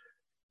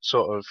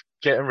sort of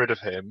getting rid of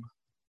him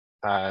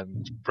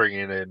and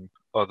bringing in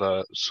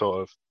other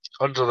sort of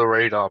under the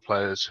radar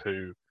players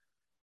who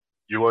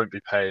you won't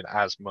be paying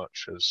as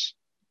much as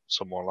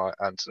someone like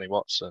Anthony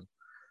Watson,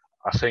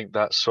 I think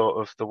that's sort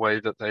of the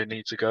way that they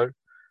need to go.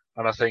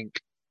 And I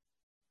think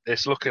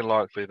it's looking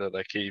likely that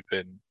they're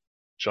keeping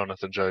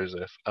Jonathan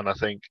Joseph. And I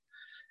think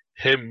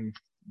him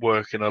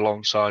working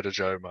alongside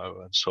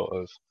Ajomo and sort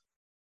of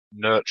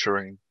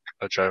nurturing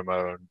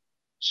Ajomo and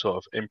sort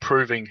of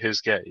improving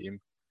his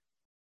game,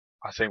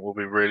 I think will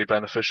be really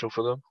beneficial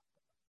for them.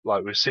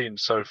 Like we've seen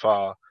so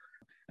far.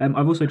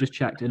 I've also just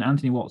checked, and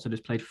Anthony Watson has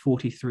played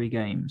 43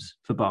 games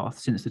for Bath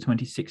since the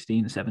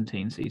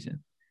 2016-17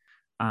 season.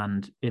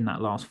 And in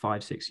that last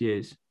 5-6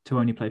 years, to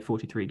only play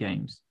 43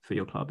 games for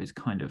your club is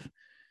kind of,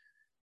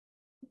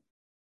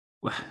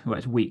 well,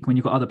 it's weak. When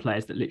you've got other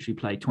players that literally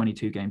play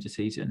 22 games a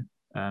season,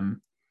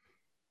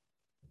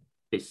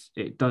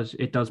 it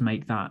does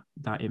make that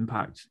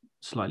impact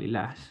slightly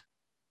less.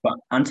 But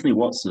Anthony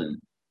Watson,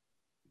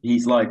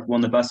 he's like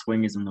one of the best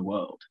wingers in the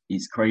world.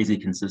 He's crazy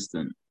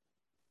consistent.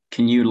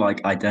 Can you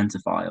like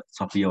identify at the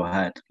top of your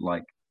head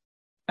like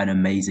an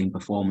amazing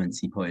performance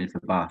he put in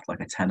for Bath, like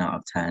a 10 out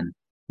of 10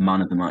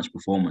 man of the match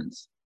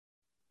performance?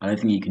 I don't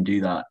think you can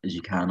do that as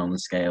you can on the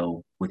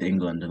scale with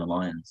England and the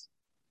Lions.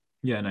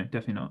 Yeah, no,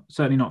 definitely not.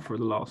 Certainly not for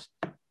the last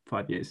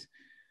 5 years.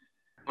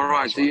 All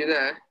right, are you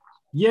there?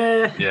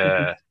 Yeah.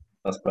 Yeah.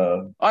 That's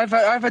better. I've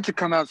had to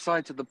come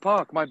outside to the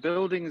park. My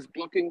building is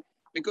blocking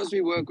because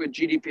we work with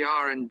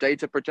GDPR and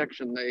data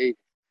protection.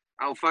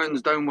 Our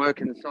phones don't work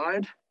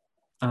inside.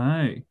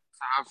 Oh.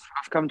 So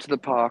I've come to the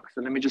park.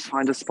 So let me just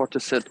find a spot to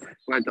sit.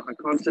 Wait, I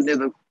can't sit near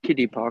the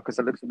kiddie park because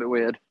it looks a bit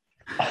weird.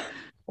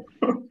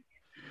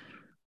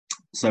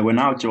 So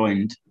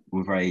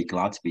we're very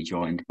glad to be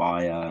joined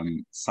by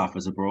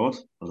SaffasAbroad,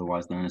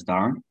 otherwise known as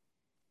Darren.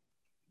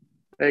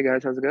 Hey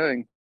guys, how's it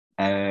going?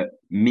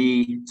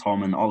 Me,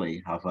 Tom, and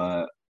Ollie have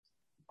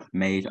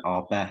made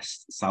our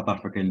best South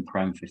African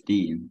Prem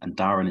 15, and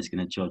Darren is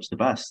going to judge the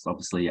best,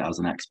 obviously, as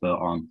an expert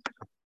on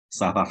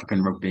South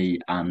African rugby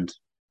and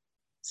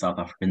South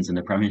Africans in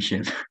the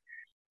Premiership.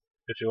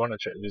 If you want to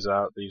check these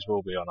out, these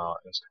will be on our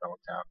Instagram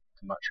account,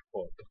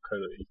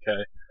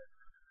 matchreport.co.uk.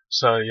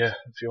 So yeah,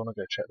 if you want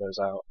to go check those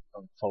out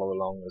and follow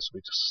along as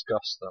we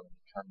discuss them,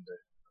 you can do.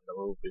 And there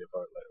will be a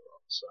vote later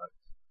on, so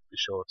be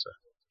sure to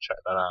check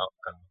that out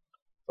and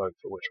vote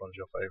for which one's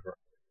your favourite.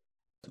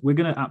 We're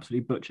going to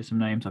absolutely butcher some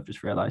names, I've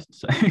just realised.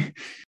 So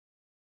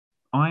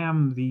I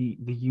am the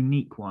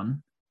unique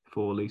one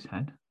for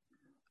Loosehead.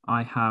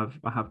 I have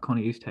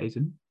Connie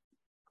Oosthuizen.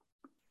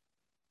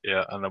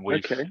 Yeah, and then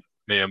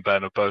me and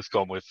Ben have both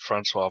gone with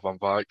Francois van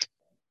Wyk.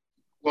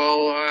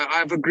 Well,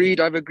 I've agreed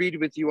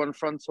with you on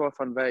Francois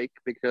van Wyk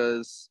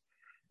because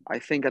I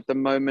think at the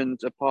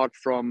moment, apart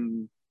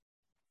from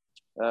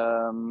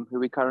who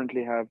we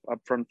currently have up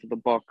front for the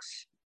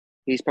box,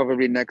 he's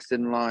probably next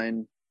in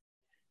line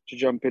to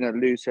jump in at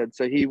Loosehead.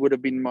 So he would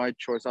have been my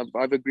choice.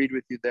 I've agreed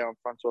with you there on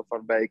Francois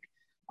van Wyk.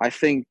 I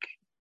think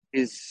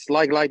is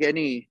like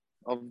any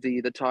of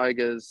the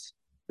Tigers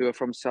who are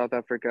from South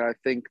Africa. I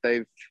think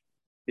they've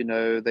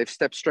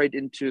stepped straight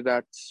into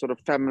that sort of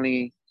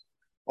family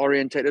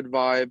orientated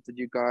vibe that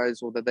you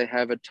guys or that they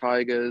have at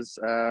Tigers.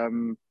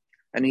 And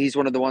he's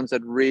one of the ones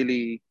that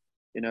really,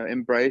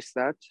 embrace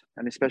that,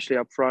 and especially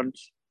up front.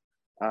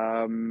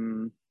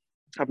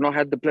 I've not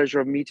had the pleasure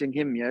of meeting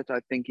him yet. I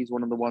think he's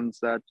one of the ones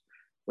that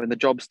when the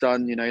job's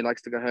done, he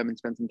likes to go home and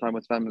spend some time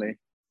with family.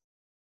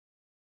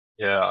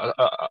 Yeah,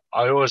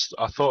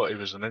 I thought he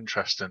was an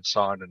interesting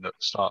signing at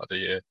the start of the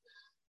year.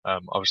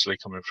 Obviously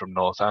coming from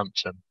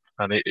Northampton,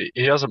 and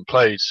he hasn't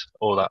played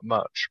all that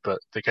much, but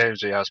the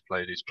games he has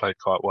played, he's played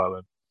quite well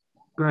in.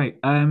 Great.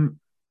 I'll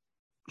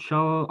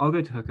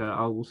go to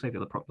hooker. We'll save the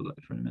other prop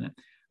for in a minute.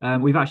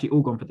 We've actually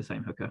all gone for the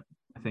same hooker,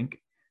 I think.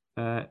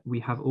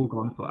 We have all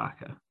gone for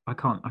Acker. I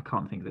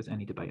can't think there's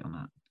any debate on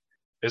that.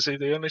 Is he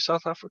the only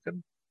South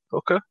African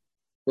hooker?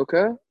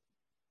 Hooker?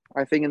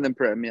 I think in the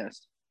Prem,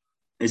 yes.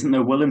 Isn't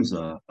there Williams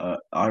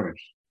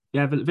Irish?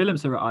 Yeah,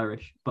 Willems are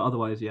Irish, but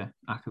otherwise, yeah,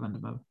 Acker van der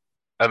Merwe.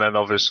 And then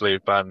obviously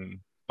Van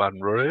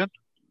Rooyen,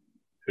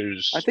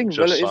 who's I think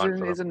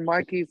isn't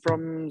Mikey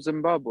from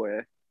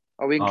Zimbabwe?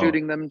 Are we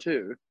including them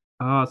too?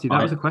 See,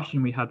 that was a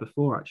question we had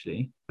before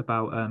actually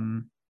about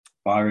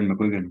Byron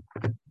McGuigan.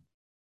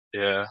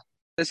 Yeah.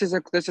 This is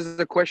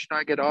a question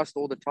I get asked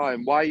all the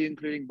time. Why are you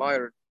including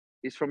Byron?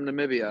 He's from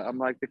Namibia. I'm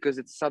like, because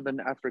it's Southern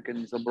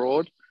Africans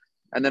abroad.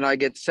 And then I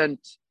get sent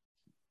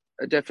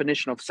a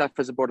definition of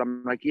SaffasAbroad.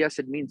 I'm like, yes,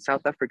 it means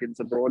South Africans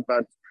abroad,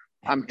 but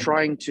I'm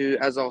trying to,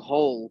 as a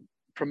whole,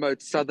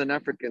 promote Southern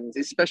Africans,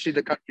 especially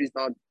the countries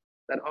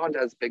that aren't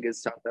as big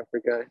as South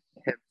Africa,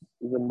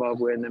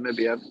 Zimbabwe and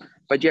Namibia.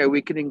 But yeah,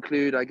 we can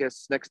include, I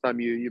guess, next time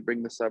you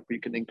bring this up, you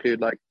can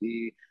include like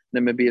the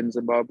Namibian,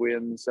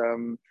 Zimbabweans.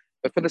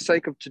 But for the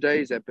sake of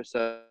today's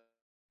episode,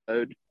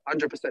 100%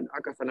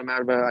 Acker van der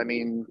Merwe. I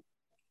mean,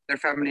 their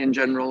family in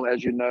general,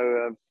 as you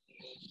know,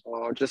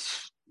 are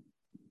just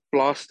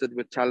blasted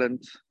with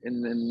talent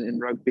in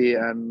rugby,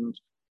 and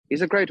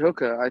he's a great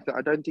hooker.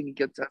 I don't think he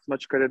gets as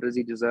much credit as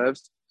he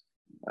deserves.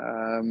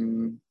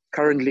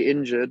 Currently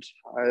injured.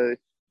 I'm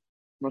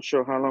not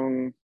sure how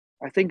long.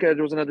 I think it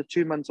was another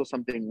 2 months or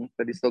something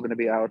that he's still going to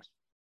be out.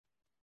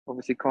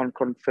 Obviously can't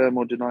confirm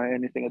or deny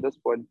anything at this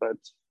point, but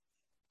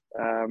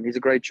he's a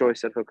great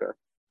choice at hooker.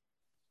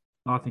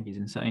 I think he's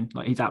insane.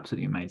 Like, he's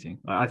absolutely amazing.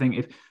 I think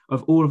if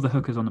of all of the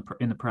hookers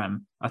in the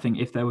Prem, I think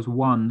if there was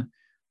one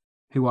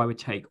who I would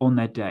take on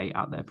their day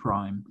at their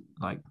prime,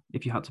 like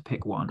if you had to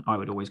pick one, I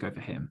would always go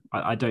for him.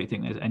 I don't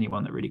think there's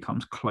anyone that really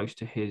comes close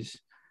to his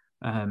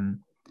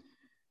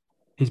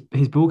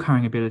ball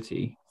carrying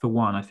ability. For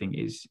one, I think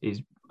is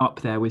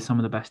up there with some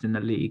of the best in the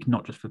league,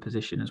 not just for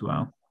position as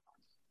well.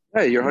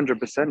 Yeah, you're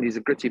 100%. He's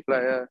a gritty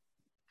player,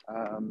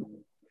 and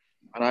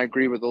I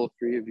agree with all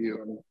three of you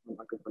on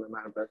Acker van der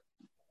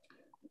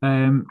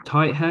Merwe.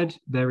 Tight head,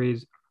 there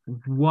is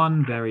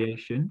one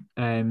variation.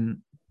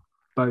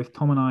 Both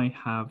Tom and I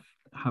have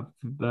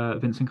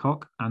Vincent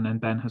Koch, and then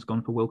Ben has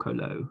gone for Wilco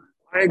Lowe.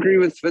 I agree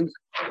with Vincent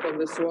Koch on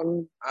this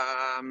one.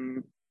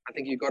 I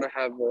think you've got to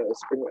have a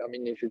spring. I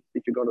mean, if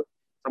you got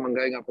someone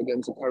going up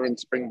against a current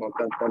Springbok,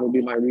 that would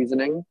be my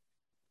reasoning.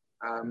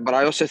 But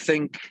I also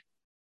think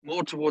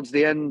more towards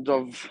the end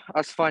of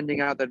us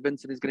finding out that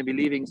Vincent is going to be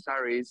leaving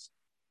Sarries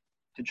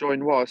to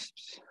join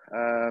Wasps,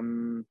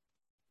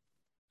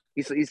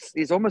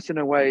 he's almost in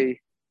a way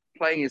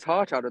playing his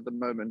heart out at the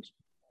moment.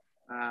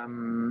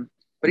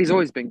 But he's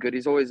always been good.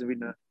 He's always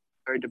been a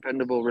very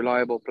dependable,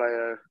 reliable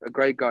player, a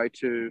great guy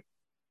too.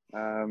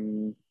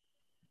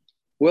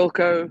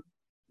 Wilco,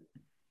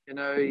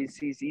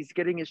 he's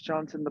getting his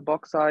chance in the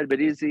box side, but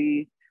is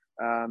he?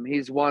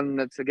 He's one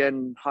that's,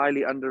 again,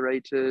 highly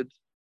underrated.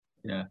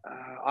 Yeah.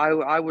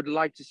 I would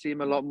like to see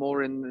him a lot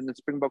more in the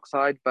Springbok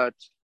side, but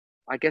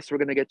I guess we're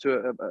going to get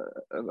to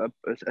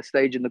a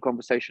stage in the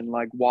conversation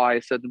like why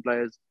certain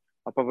players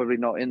are probably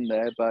not in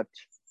there, but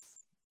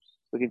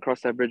we can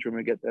cross that bridge when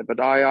we get there. But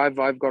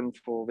I've gone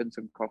for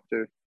Vincent Koch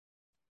too.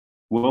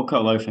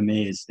 Wilco Low for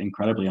me is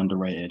incredibly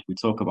underrated. We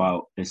talk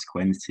about this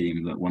Quins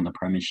team that won the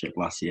Premiership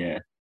last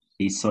year.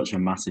 He's such a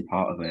massive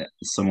part of it.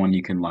 He's someone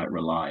you can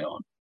rely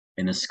on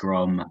in a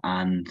scrum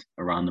and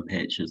around the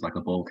pitch as like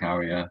a ball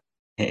carrier,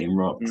 hitting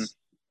rucks.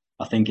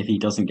 I think if he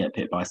doesn't get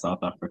picked by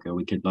South Africa,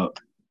 we could look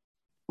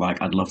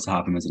like I'd love to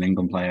have him as an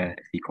England player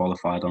if he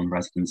qualified on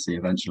residency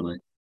eventually.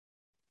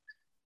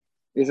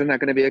 Isn't that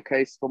going to be a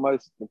case for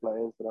most of the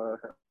players that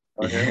are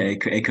Yeah,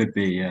 it could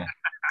be, yeah.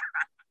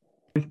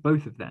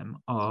 Both of them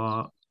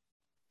are,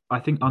 I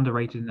think,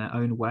 underrated in their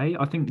own way.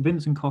 I think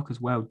Vincent Koch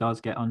as well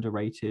does get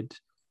underrated.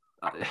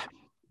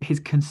 His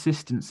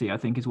consistency, I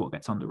think, is what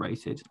gets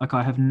underrated. Like,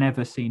 I have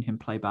never seen him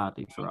play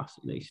badly for us,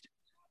 at least.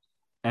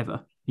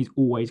 Ever. He's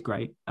always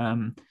great.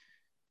 And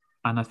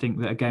I think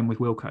that, again, with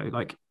Wilco,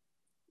 like,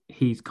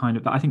 he's kind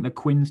of, I think the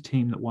Quins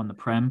team that won the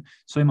Prem,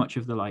 so much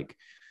of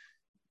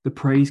the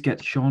praise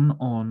gets shone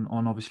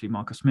on obviously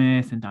Marcus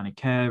Smith and Danny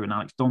Kerr and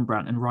Alex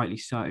Dombrandt, and rightly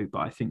so. But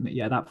I think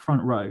that, that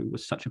front row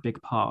was such a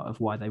big part of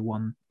why they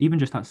won, even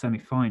just that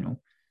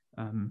semi-final.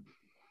 And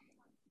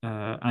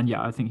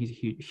I think he's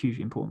a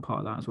hugely important part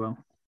of that as well.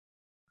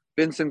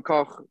 Vincent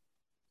Koch,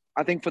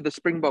 I think for the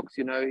Springboks,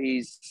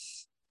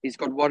 he's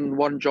got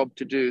one job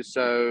to do.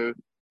 So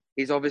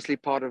he's obviously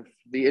part of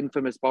the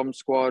infamous bomb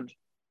squad.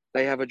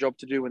 They have a job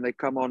to do when they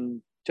come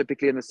on,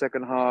 typically in the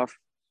second half.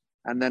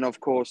 And then, of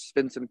course,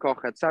 Vincent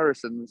Koch at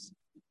Saracens,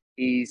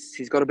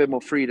 he's got a bit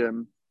more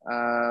freedom.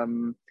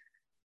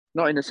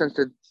 Not in the sense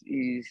that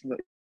he's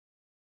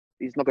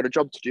not got a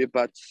job to do,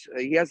 but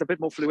he has a bit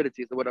more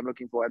fluidity is the word I'm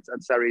looking for at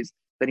Sarries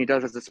than he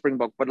does as a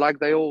Springbok. But like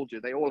they all do,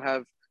 they all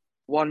have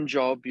one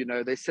job.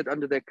 They sit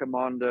under their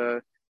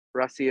commander,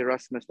 Rassie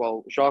Erasmus,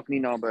 Jacques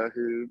Nienaber,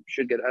 who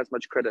should get as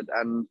much credit.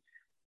 And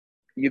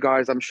you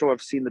guys, I'm sure,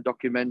 have seen the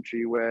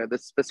documentary where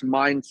this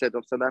mindset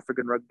of South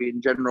African rugby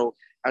in general,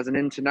 as an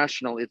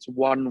international, it's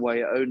one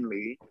way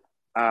only.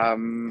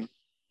 And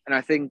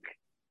I think,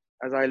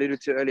 as I alluded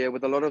to earlier,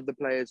 with a lot of the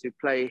players who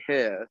play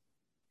here,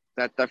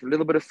 that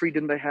little bit of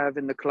freedom they have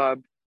in the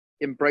club,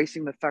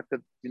 embracing the fact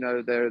that,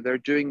 they're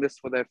doing this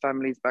for their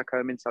families back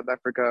home in South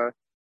Africa.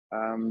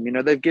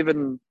 They've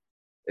given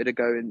it a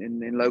go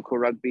in local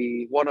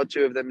rugby. One or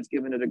two of them has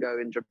given it a go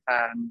in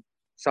Japan,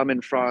 some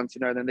in France,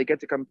 and then they get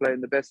to come play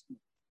in the best,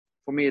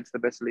 for me, it's the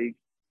best league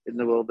in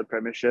the world, the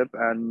Premiership,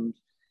 and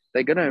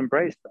they're going to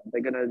embrace that.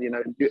 They're going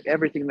to, do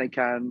everything they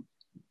can.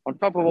 On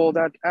top of all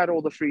that, add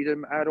all the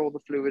freedom, add all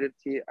the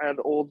fluidity, add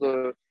all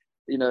the,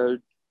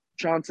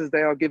 chances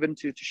they are given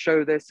to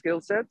show their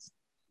skill sets.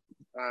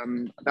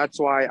 That's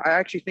why I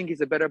actually think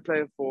he's a better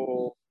player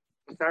for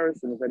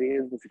Saracens than he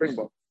is the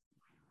Springbok.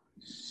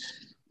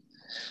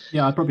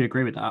 Yeah, I'd probably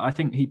agree with that. I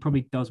think he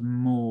probably does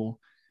more.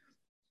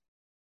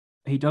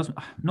 He does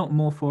not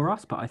more for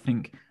us, but I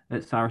think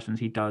at Saracens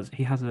he has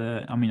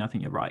I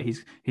think you're right.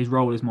 His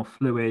role is more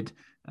fluid.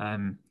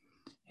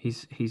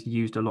 He's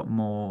used a lot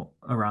more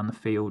around the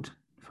field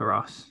for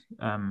us.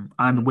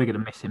 And we're going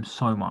to miss him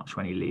so much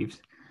when he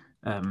leaves.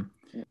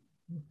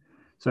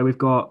 So we've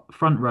got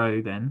front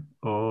row then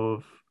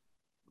of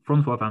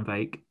Francois van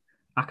Wyk,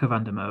 Akker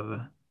van der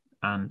Merwe,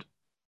 and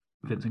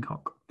Vincent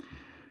Koch.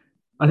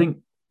 I think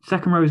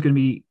second row is going to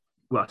be,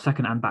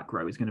 second and back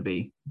row is going to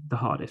be the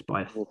hardest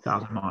by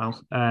 1,000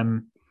 miles.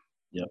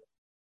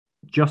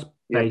 Just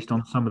based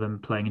on some of them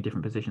playing in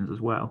different positions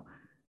as well.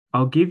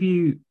 I'll give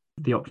you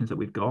the options that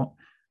we've got,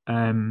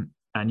 and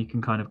you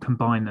can kind of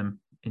combine them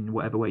in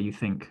whatever way you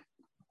think.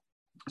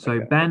 So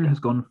okay, Ben has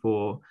gone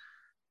for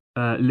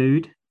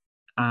Lude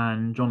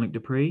and Jean-Luc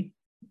Dupree.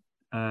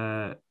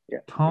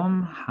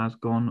 Tom has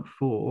gone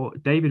for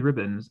David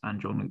Ribbons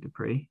and Jean-Luc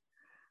Dupree.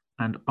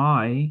 And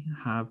I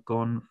have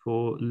gone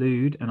for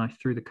Lude, and I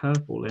threw the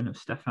curveball in of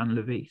Stefan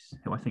Levis,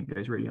 who I think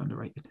goes really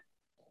underrated.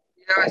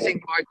 Yeah, I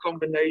think my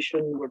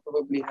combination would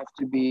probably have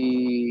to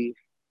be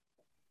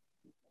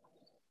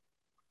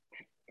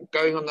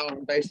going on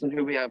that based on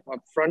who we have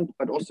up front,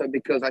 but also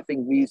because I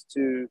think these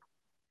two,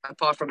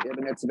 apart from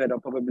Eben Etzebeth, are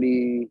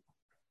probably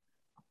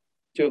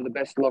two of the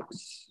best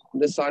locks on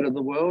this side of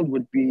the world,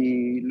 would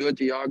be Lude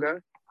de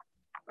Jager.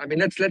 I mean,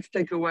 let's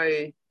take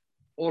away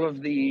all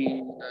of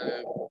the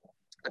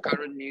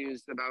current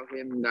news about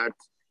him that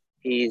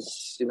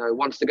he's,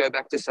 wants to go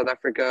back to South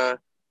Africa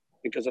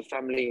because of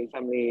family,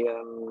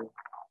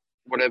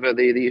 whatever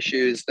the issue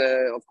is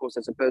there. Of course,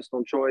 that's a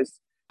personal choice.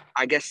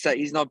 I guess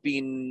he's not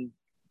been,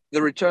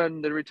 the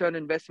return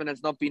investment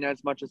has not been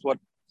as much as what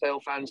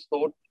Sale fans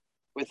thought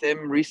with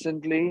him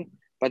recently.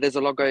 but there's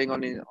a lot going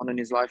on in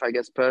his life, I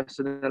guess,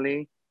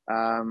 personally.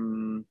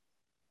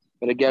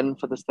 But again,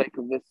 for the sake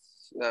of this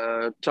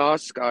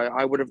task,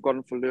 I would have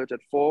gone for Lurt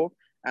at 4.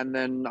 And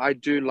then I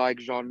do like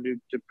Jean-Luc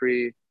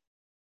Dupré.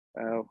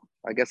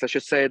 I guess I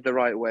should say it the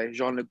right way,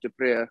 Jean-Luc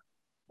Dupré.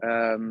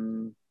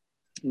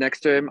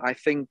 Next to him, I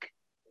think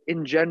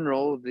in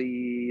general,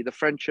 the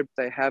friendship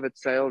they have at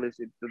Sale is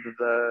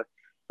the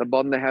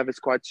bond they have is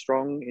quite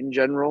strong in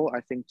general.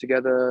 I think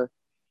together,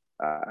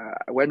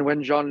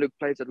 when Jean-Luc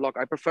plays at lock,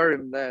 I prefer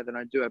him there than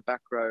I do at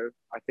back row.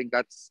 I think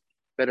that's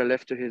better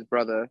left to his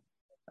brother.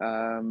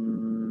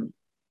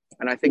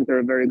 And I think they're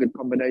a very good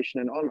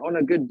combination. And on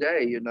a good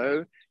day,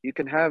 you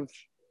can have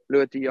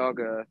Louis de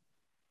Jager,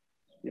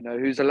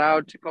 who's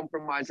allowed to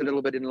compromise a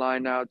little bit in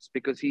lineouts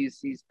because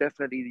he's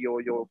definitely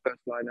your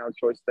first lineout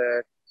choice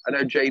there. I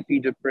know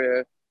JP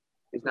Dupré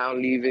is now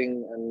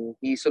leaving, and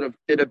he sort of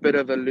did a bit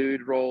of a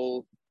lead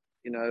role,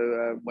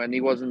 when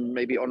he wasn't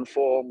maybe on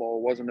form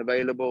or wasn't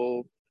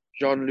available.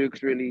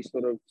 Jean-Luc's really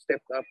sort of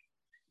stepped up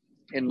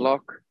in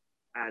lock,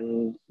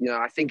 and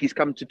I think he's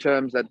come to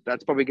terms that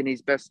that's probably going to be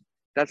his best.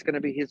 That's going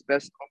to be his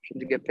best option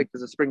to get picked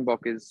as a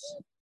Springbok.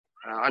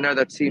 I know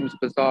that seems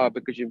bizarre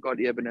because you've got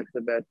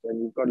Ebenezer Bet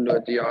and you've got Louis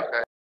de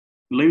Jager.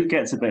 Luke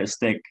gets a bit of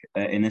stick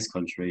in this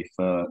country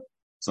so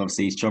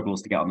obviously he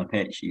struggles to get on the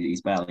pitch.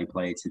 He's barely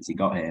played since he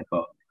got here,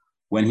 but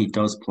when he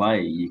does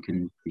play, you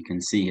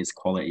can see his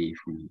quality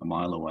from a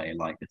mile away.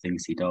 Like the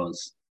things he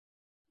does,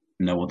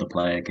 no other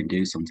player can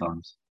do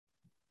sometimes.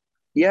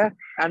 Yeah,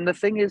 and the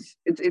thing is,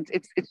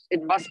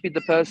 it must be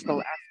the personal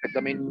aspect.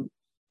 I mean,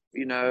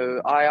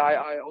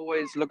 I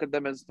always look at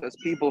them as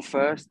people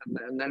first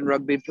and then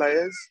rugby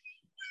players.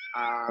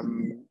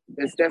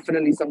 There's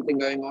definitely something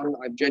going on.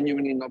 I've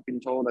genuinely not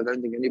been told. I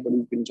don't think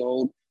anybody's been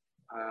told.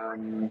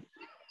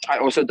 I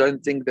also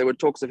don't think there were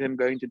talks of him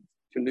going to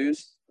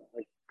lose.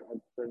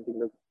 I don't think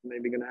that's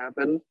maybe going to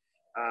happen.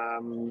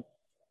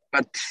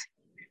 But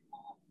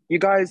you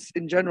guys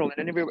in general,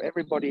 and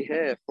everybody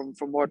here, from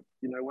what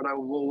what I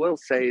will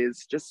say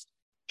is just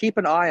keep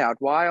an eye out.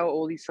 Why are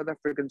all these South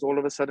Africans all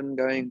of a sudden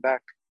going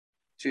back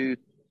to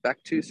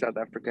South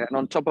Africa? And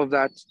on top of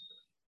that,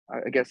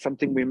 I guess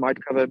something we might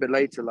cover a bit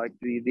later, like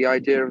the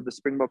idea of the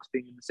Springboks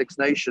being in the Six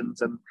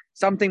Nations, and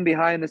something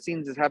behind the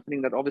scenes is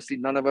happening that obviously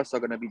none of us are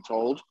going to be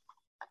told.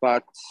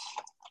 But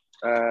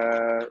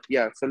so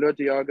Louis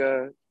de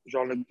Jager,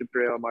 Jean-Luc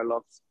Dupré are my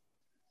locks.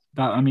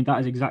 That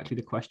is exactly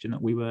the question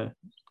that we were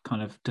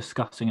kind of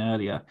discussing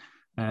earlier.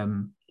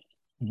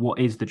 What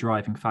is the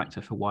driving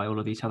factor for why all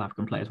of these South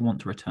African players want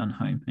to return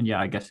home? And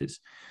I guess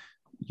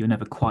you'll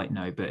never quite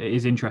know, but it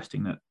is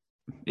interesting that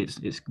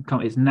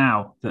it's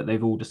now that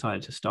they've all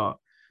decided to start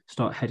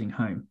heading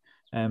home.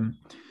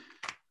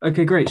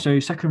 Okay, great. So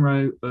second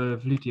row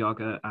of Louis de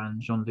Jager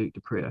and Jean-Luc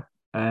Dupré.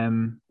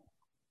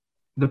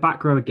 The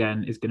back row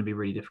again is going to be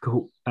really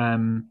difficult.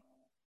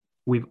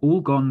 We've all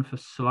gone for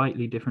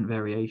slightly different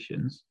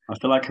variations. I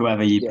feel like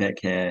whoever you pick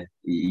here,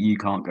 you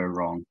can't go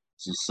wrong.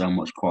 There's just so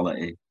much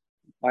quality.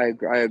 I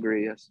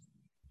agree, yes.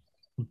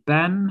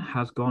 Ben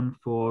has gone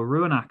for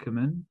Ruan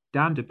Ackerman,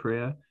 Dan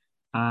Dupré,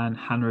 and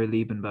Hanro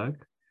Liebenberg.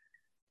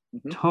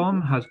 Mm-hmm.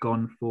 Tom has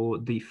gone for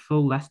the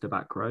full Leicester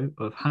back row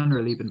of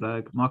Hanro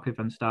Liebenberg, Marco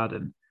van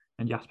Staden,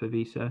 and Jasper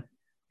Wiese.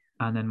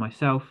 And then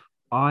myself,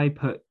 I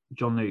put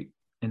Jean-Luc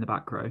in the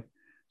back row,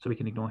 so we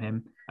can ignore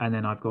him. And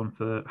then I've gone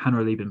for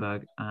Hanro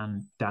Liebenberg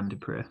and Dan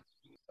Dupré.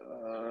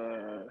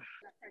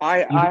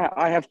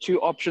 I have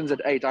two options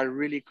at 8. I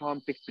really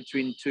can't pick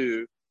between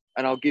two,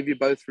 and I'll give you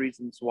both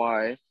reasons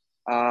why.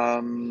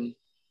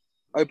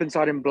 Open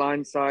side and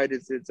blind side,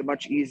 it's a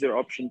much easier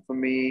option for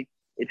me.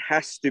 It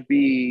has to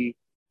be,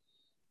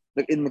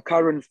 in the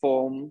current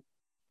form,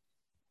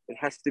 it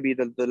has to be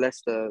the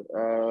Leicester.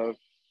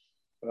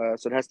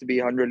 So it has to be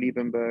Hanro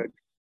Liebenberg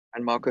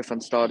and Marco van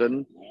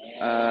Staden.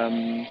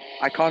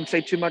 I can't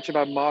say too much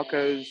about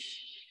Marco's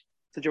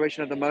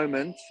situation at the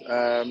moment.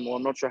 Well,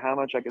 I'm not sure how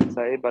much I can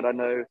say, but I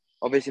know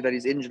obviously that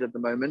he's injured at the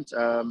moment.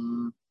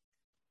 And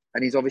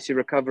he's obviously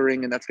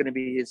recovering, and that's going to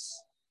be his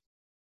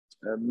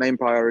main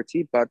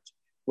priority. But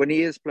when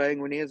he is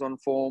playing, when he is on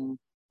form,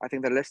 I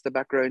think the Leicester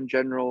back row in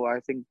general,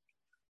 I think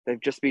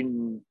they've just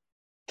been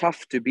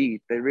tough to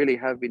beat. They really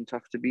have been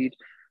tough to beat.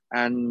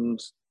 And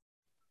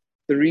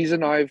the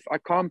reason I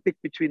can't pick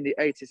between the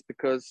 8 is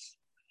because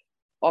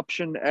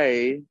option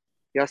A,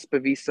 Jasper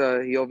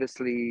Wiese, he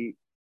obviously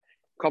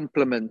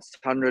complements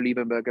Hanro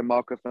Liebenberg and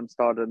Marco van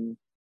Staden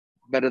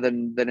better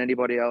than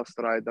anybody else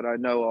that I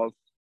know of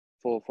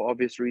for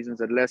obvious reasons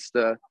at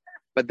Leicester.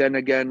 But then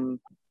again,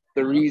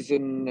 the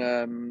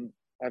reason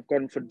I've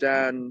gone for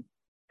Dan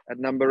at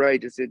number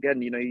 8 is,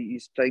 again,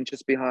 he's playing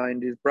just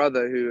behind his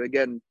brother, who,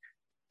 again,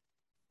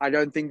 I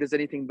don't think there's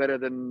anything better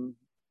than,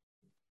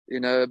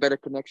 a better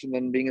connection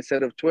than being a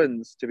set of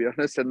twins, to be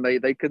honest. And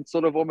they can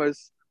sort of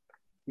almost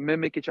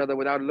mimic each other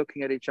without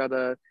looking at each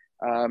other.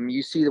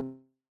 You see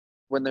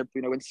when they're,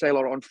 when Sale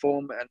are on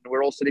form, and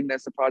we're all sitting there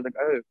surprised, like,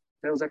 oh,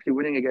 Sale's actually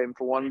winning a game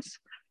for once.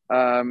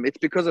 It's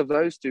because of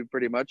those two,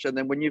 pretty much. And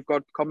then when you've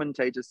got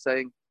commentators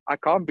saying, I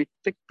can't be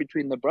picked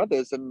between the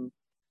brothers, and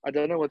I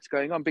don't know what's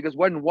going on, because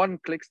when one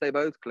clicks, they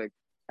both click,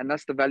 and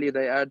that's the value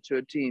they add to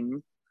a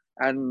team.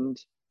 And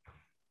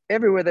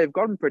everywhere they've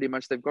gone, pretty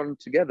much they've gone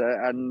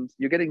together, and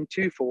you're getting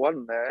 2 for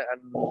 1 there.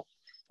 And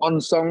on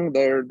song,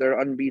 they're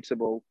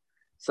unbeatable.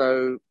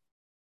 So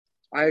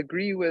I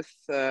agree with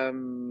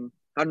Hanro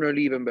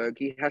Liebenberg.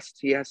 He has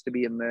to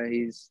be in there.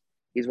 He's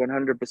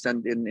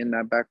 100% in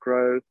that back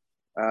row.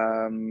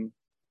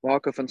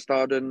 Marco van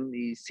Staden,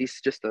 he's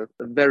just a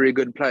very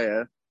good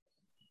player.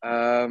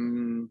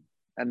 And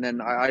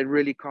then I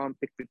really can't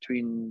pick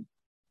between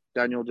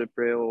Daniel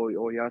Dupré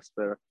or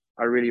Jasper.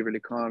 I really,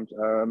 really can't.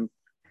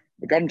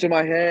 The gun to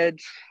my head,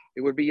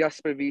 it would be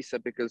Jasper Wiese,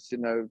 because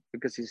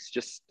he's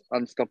just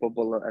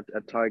unstoppable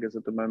at Tigers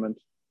at the moment.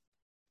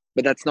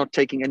 But that's not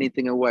taking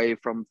anything away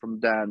from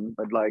Dan.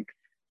 But like,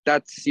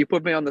 you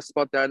put me on the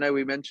spot there. I know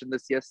we mentioned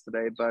this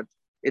yesterday, but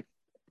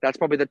that's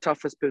probably the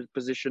toughest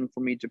position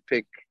for me to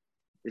pick.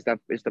 Is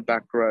the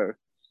back row?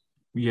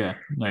 Yeah,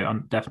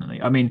 no,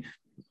 definitely. I mean,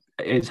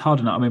 it's hard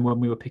enough. I mean, when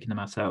we were picking them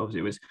ourselves,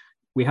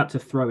 we had to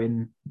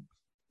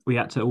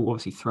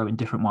obviously throw in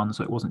different ones,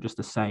 so it wasn't just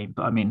the same.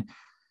 But I mean,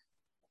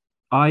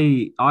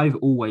 I've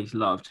always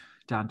loved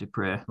Dan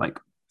Dupré. Like,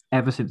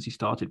 ever since he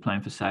started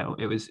playing for Sale,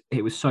 it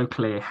was so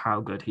clear how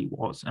good he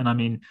was. And I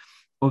mean,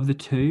 of the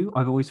two,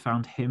 I've always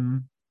found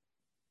him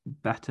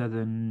better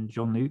than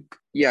Jean-Luc.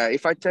 Yeah,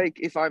 if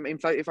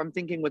I'm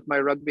thinking with my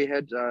rugby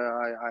head,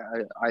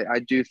 I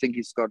do think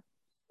he's got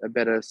a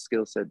better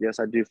skill set. Yes,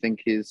 I do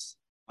think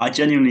I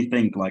genuinely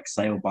think, like,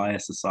 Sale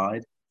bias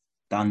aside,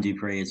 Dan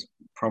Dupré is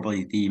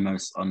probably the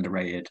most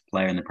underrated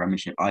player in the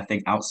Premiership. I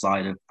think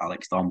outside of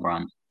Alex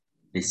Dombrand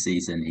this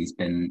season, he's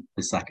been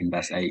the second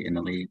best 8 in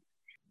the league.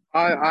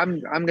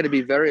 I'm going to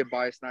be very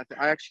biased, and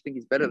I actually think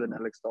he's better than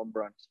Alex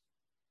Dombrand.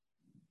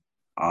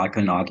 I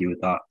couldn't argue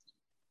with that.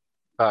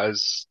 That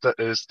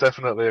is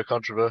definitely a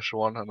controversial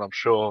one, and I'm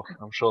sure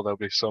there'll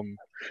be some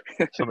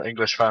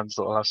English fans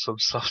that will have some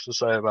stuff to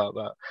say about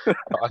that.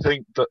 But I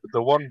think that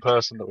the one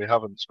person that we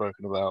haven't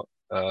spoken about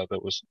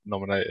that was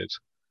nominated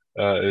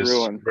is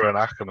Ruan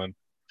Ackerman,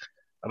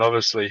 and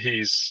obviously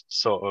he's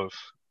sort of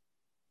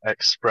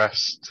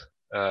expressed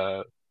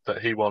that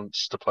he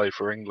wants to play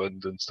for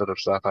England instead of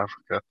South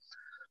Africa.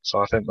 So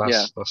I think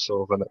that's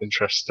sort of an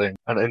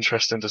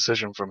interesting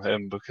decision from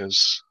him,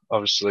 because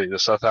obviously the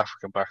South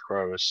African back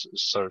row is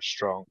so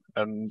strong,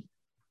 and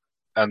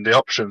the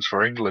options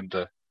for England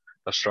are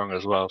strong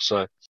as well.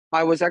 So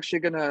I was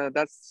actually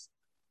that's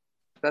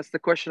the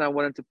question I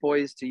wanted to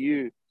pose to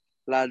you,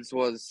 lads,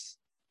 was,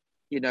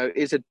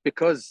 is it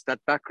because that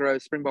back row,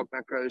 Springbok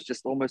back row, is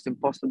just almost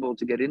impossible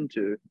to get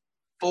into?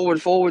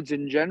 Forwards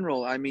in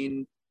general, I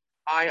mean,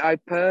 I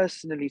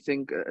personally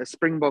think a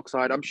Springbok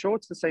side, I'm sure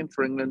it's the same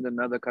for England and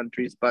other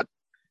countries, but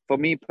for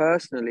me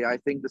personally, I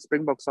think the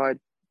Springbok side,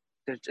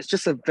 it's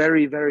just a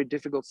very, very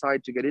difficult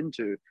side to get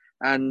into.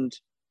 And,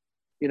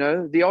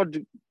 the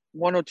odd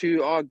one or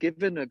two are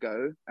given a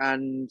go.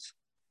 And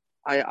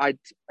I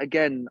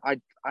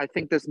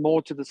think there's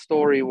more to the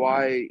story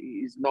why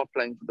he's not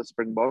playing for the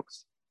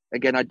Springboks.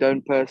 Again, I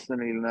don't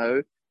personally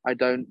know. I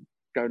don't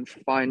go and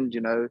find,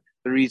 the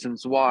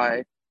reasons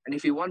why. And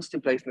if he wants to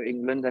play for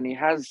England and he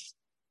has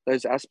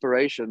those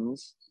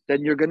aspirations,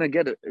 then you're going to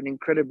get an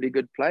incredibly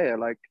good player.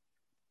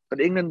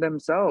 But England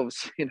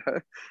themselves,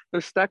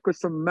 they're stacked with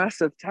some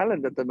massive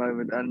talent at the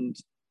moment. And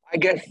I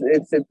guess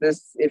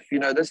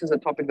this is a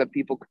topic that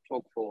people could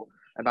talk for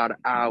about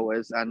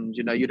hours. And,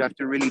 you'd have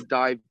to really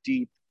dive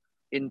deep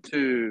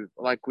into,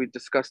 like we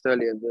discussed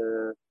earlier,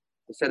 the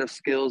set of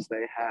skills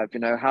they have.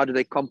 How do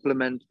they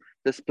complement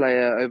this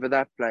player over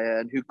that player,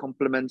 and who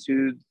complements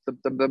who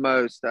the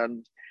most?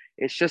 And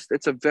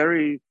it's a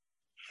very,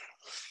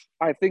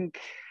 I think,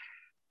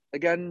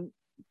 again,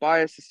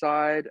 bias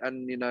aside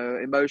and,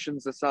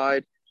 emotions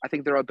aside, I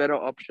think there are better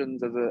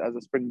options as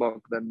a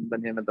Springbok than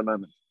him at the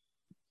moment.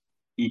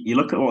 You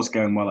look at what's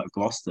going well at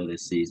Gloucester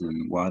this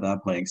season, why they're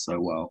playing so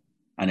well,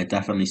 and it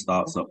definitely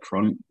starts up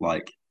front.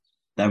 Like,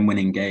 them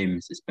winning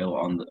games is built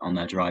on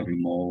their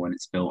driving more, and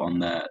it's built on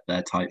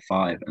their tight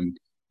five, and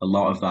a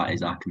lot of that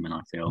is Ackerman,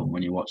 I feel,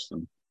 when you watch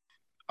them.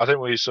 I think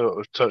we sort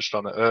of touched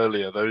on it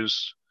earlier,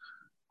 those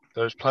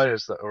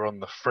players that are on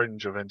the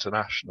fringe of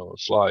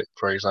internationals, like,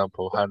 for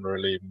example, Hanro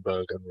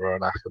Liebenberg and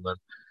Ruan Ackerman,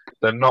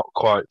 they're not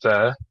quite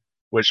there,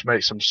 which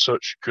makes them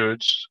such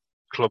good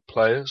club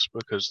players,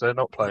 because they're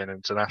not playing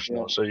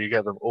international. So you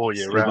get them all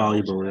year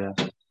round. Valuable,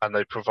 yeah. And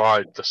they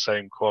provide the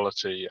same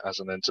quality as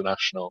an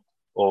international,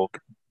 or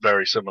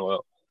very similar.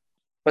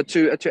 But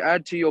to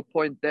add to your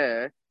point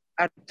there,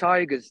 at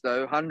Tigers,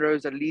 though,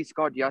 Hanro's at least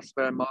got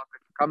Jasper and Mark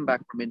to come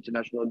back from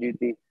international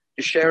duty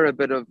to share a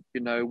bit of,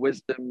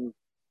 wisdom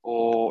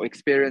or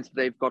experience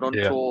they've got on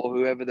tour,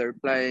 whoever they're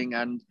playing.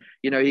 And,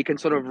 he can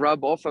sort of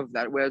rub off of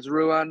that. Whereas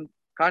Ruan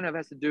kind of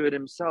has to do it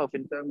himself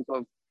in terms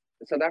of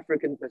the South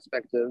African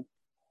perspective,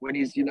 when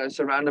he's,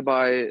 surrounded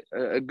by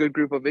a good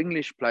group of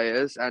English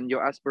players, and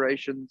your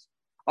aspirations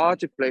are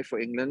to play for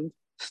England,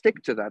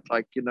 stick to that.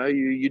 Like,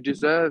 you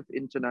deserve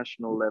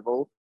international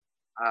level.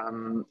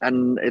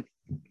 And it,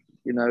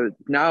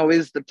 now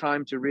is the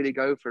time to really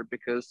go for it,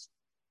 because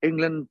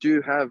England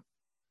do have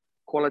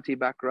quality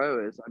back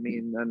rowers. I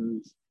mean,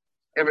 and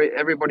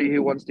everybody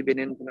who wants to be an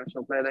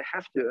international player, they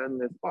have to earn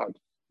their spot.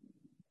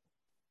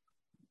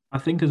 I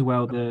think as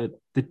well the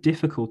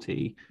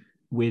difficulty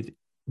with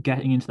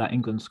getting into that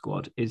England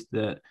squad is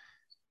that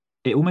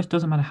it almost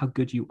doesn't matter how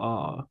good you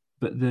are,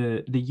 but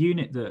the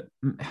unit that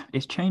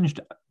it's changed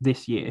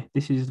this year.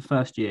 This is the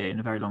first year in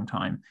a very long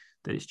time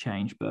that it's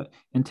changed. But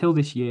until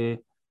this year,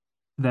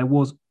 there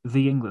was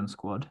the England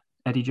squad.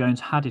 Eddie Jones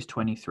had his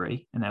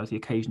 23, and there was the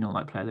occasional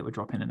player that would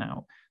drop in and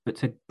out. But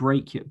to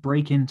break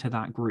into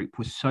that group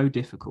was so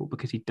difficult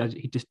because he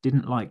just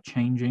didn't like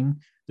changing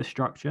the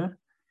structure.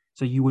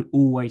 So you would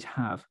always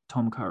have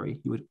Tom Curry,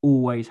 you would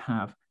always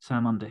have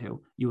Sam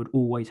Underhill, you would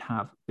always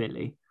have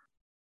Billy.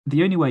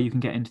 The only way you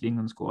can get into the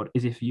England squad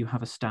is if you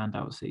have a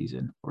standout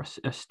season or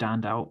a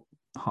standout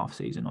half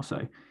season or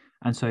so.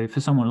 And so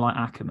for someone like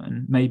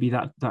Ackerman, maybe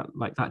that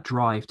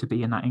drive to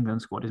be in that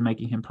England squad is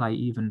making him play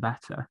even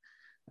better.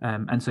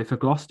 And so for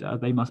Gloucester,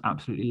 they must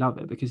absolutely love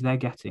it because they're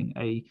getting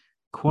a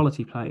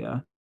quality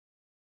player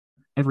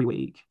every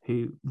week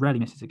who rarely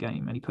misses a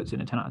game, and he puts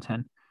in a 10 out of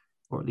 10,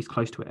 or at least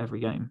close to it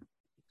every game.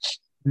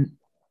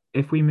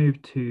 If we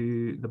move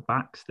to the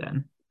backs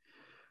then,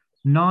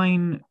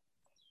 9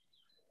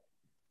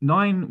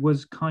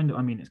 was kind of,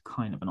 I mean, it's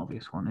kind of an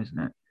obvious one, isn't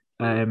it?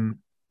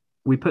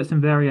 We put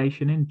some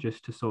variation in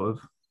just to sort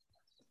of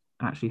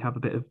actually have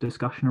a bit of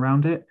discussion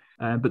around it.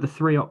 But the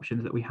 3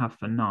 options that we have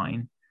for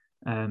 9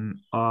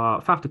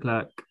 are Faf de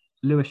Klerk,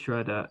 Lewis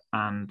Schroeder,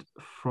 and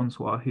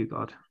Francois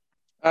Hugard.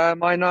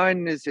 My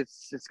 9 is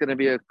it's going to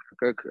be a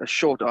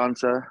short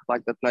answer,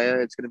 like the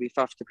player. It's going to be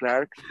Faf de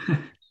Klerk.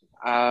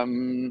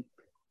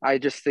 I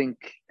just think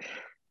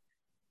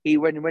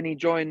when he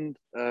joined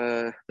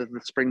the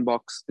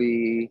Springboks,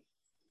 the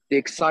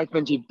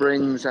excitement he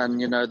brings, and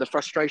the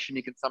frustration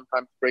he can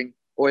sometimes bring,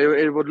 or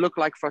it would look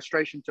like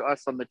frustration to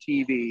us on the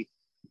TV,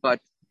 but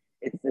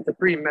it's a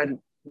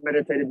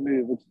premeditated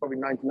move, which is probably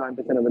 99%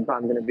 of the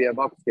time going to be a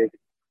box kick.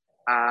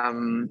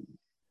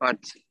 But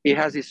he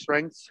has his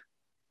strengths.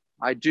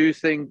 I do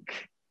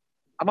think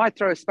I might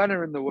throw a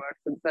spanner in the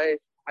works and say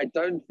I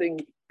don't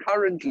think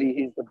currently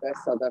he's the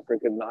best South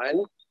African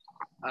 9.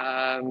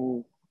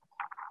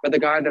 But the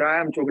guy that I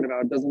am talking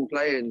about doesn't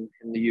play in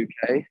the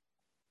UK.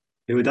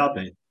 Who would that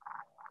be?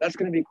 That's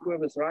going to be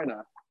Cobus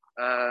Reiner.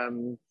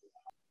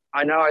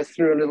 I know I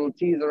threw a little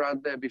teaser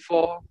out there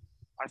before.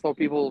 I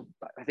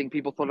think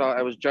people thought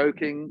I was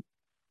joking.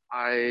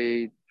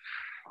 I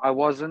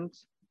wasn't.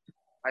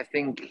 I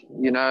think,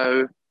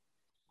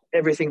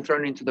 everything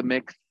thrown into the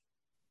mix,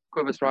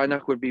 Cobus Reiner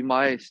would be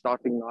my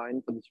starting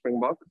 9 for the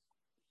Springboks.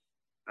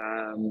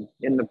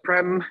 In the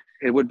Prem,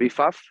 it would be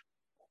Faf.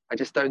 I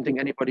just don't think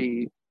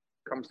anybody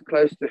comes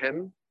close to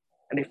him.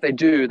 And if they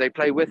do, they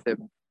play with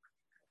him,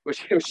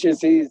 which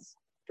is his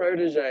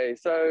protege.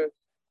 So,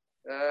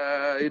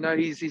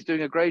 he's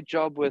doing a great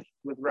job with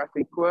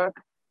Rafi Quirk,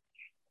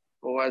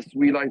 or as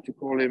we like to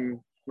call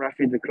him,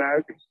 Rafi de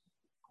Klerk.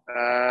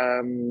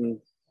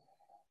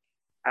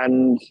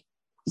 And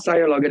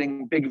Sale are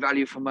getting big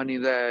value for money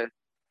there.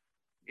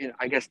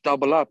 I guess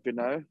double up,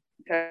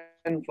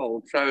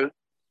 tenfold. So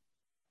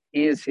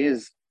he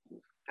is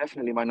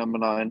definitely my number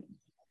 9.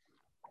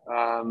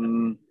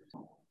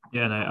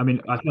 Yeah, no, I mean,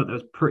 I thought there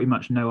was pretty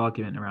much no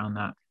argument around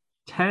that.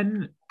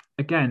 10,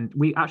 again,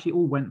 we actually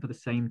all went for the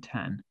same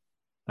 10,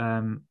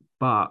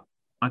 but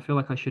I feel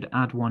like I should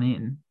add one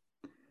in.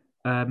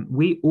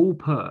 We all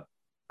put,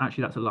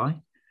 actually that's a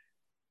lie,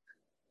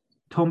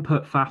 Tom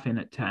put Faf in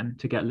at 10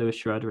 to get Lewis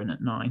Schroeder in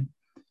at 9,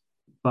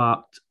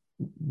 but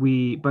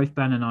both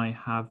Ben and I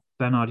have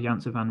Bernard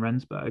Janssen van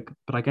Rensburg,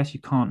 but I guess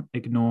you can't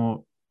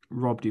ignore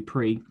Rob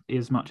Dupree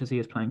as much as he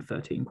is playing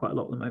 13 quite a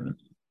lot at the moment.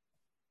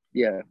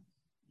 Yeah.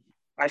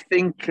 I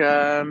think,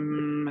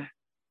 okay,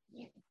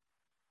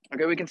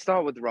 we can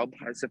start with Rob,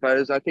 I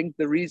suppose. I think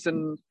the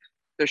reason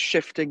they're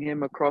shifting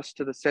him across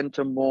to the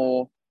centre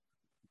more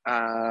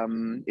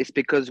is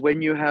because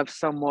when you have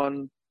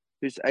someone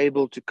who's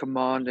able to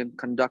command and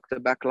conduct the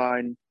back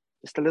line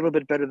just a little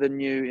bit better than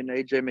you in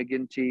AJ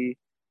McGinty,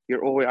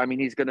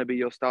 he's going to be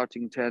your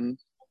starting 10.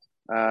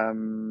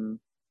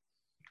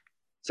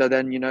 So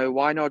then,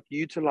 why not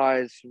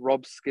utilize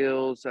Rob's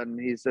skills and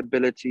his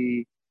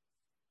ability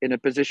in a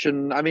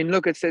position? I mean,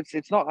 look,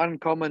 it's not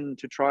uncommon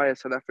to try a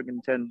South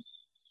African 10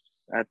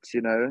 at,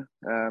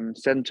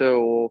 centre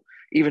or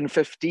even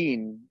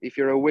 15 if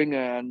you're a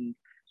winger, and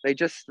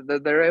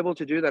they're able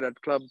to do that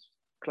at club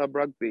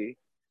rugby.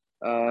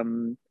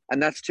 And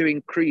that's to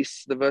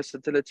increase the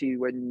versatility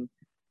when,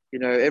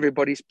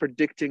 everybody's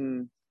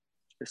predicting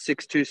a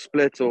 6-2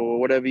 split or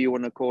whatever you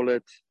want to call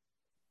it.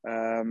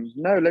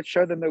 No, let's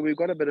show them that we've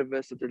got a bit of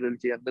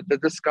versatility, and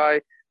that this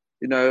guy,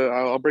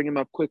 I'll bring him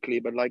up quickly,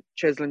 but like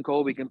Cheslin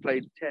Colby can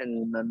play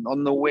 10 and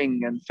on the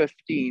wing and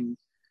 15,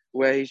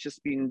 where he's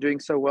just been doing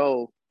so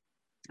well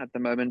at the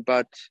moment.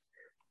 But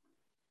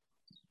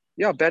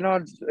yeah,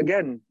 Bernard's,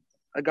 again,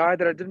 a guy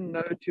that I didn't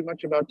know too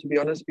much about, to be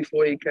honest,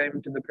 before he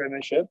came to the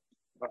Premiership,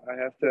 I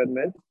have to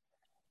admit.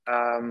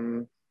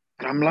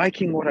 But I'm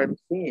liking what I'm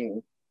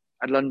seeing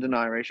at London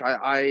Irish.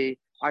 I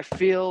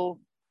feel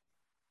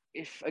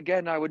if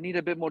again, I would need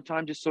a bit more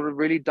time to sort of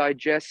really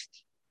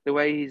digest the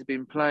way he's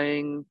been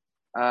playing.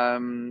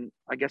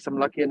 I guess I'm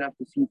lucky enough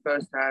to see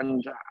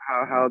firsthand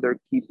how they're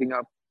keeping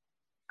up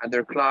at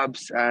their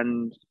clubs,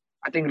 and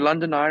I think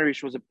London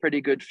Irish was a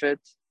pretty good fit.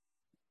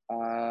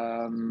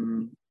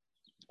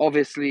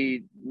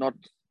 Obviously, not.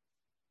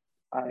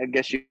 I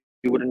guess you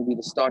wouldn't be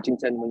the starting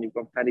 10 when you've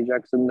got Paddy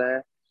Jackson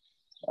there.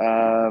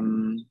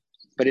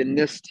 But in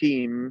this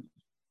team,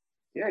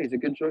 yeah, he's a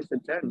good choice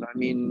at 10. I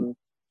mean,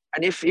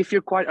 and if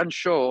you're quite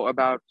unsure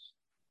about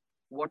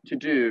what to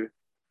do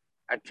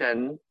at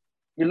 10,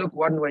 you look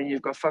one way,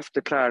 you've got Faf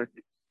de Klerk,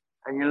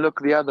 and you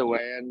look the other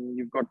way, and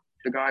you've got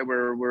the guy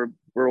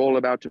we're all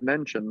about to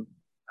mention.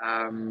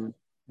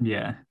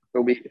 Yeah.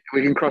 But we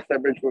can cross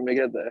that bridge when we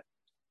get there.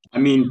 I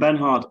mean, Ben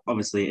Hart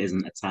obviously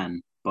isn't a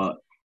 10, but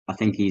I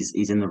think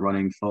he's in the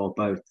running for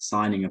both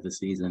signing of the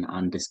season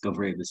and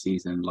discovery of the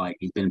season. Like,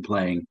 he's been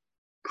playing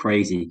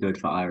crazy good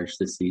for Irish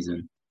this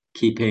season,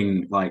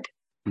 keeping like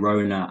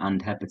Rona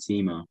and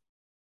Hepatima,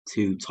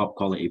 two top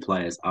quality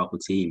players, out the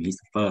team. He's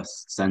the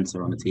first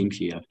centre on the team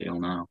sheet, I feel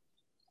now.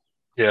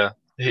 Yeah,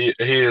 he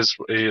is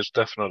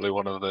definitely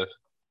one of the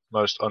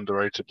most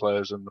underrated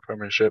players in the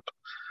Premiership,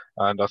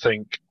 and I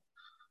think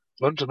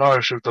London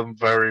Irish have done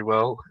very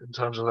well in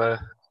terms of their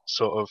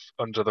sort of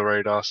under the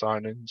radar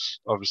signings.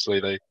 Obviously,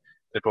 they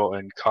brought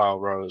in Kyle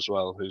Rowe as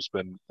well, who's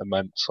been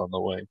immense on the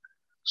wing.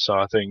 So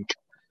I think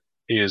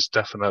he is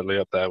definitely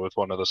up there with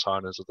one of the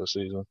signers of the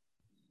season.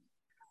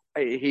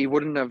 He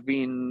wouldn't have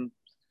been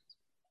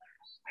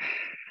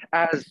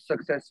as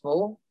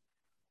successful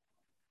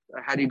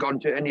had he gone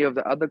to any of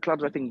the other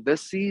clubs. I think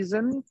this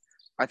season,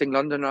 I think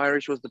London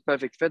Irish was the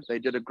perfect fit. They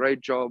did a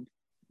great job,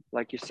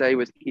 like you say,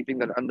 with keeping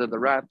that under the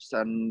wraps.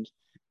 And,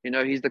 you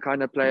know, he's the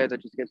kind of player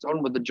that just gets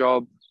on with the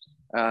job.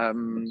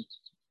 And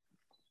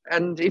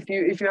if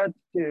you had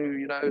to,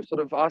 you know,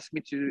 sort of ask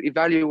me to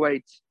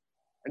evaluate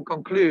and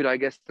conclude, I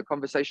guess, the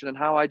conversation and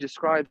how I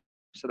describe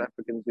South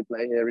Africans who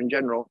play here in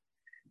general,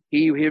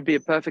 he'd be a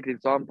perfect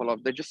example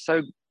of, they're just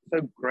so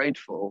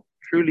grateful,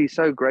 truly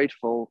so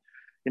grateful,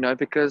 you know,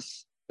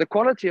 because the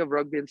quality of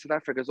rugby in South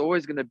Africa is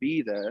always going to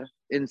be there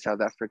in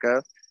South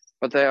Africa,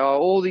 but there are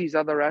all these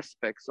other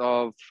aspects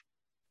of,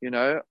 you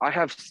know, I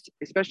have,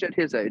 especially at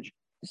his age,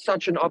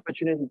 such an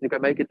opportunity to go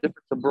make a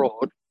difference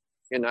abroad.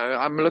 You know,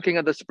 I'm looking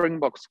at the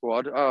Springbok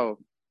squad. Oh,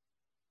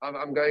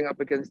 I'm going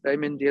up against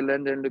Damien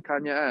Dialenda and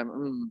Lukanya.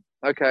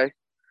 Okay.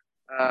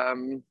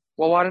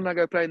 Well, why don't I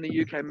go play in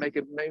the UK and make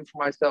a name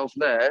for myself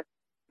there?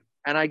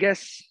 And I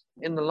guess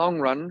in the long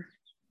run,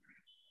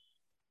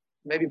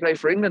 maybe play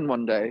for England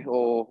one day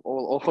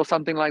or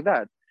something like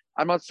that.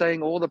 I'm not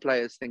saying all the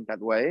players think that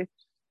way,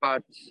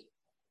 but,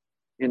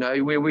 you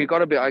know, we got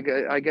to be,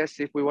 I guess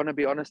if we want to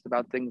be honest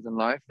about things in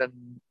life, then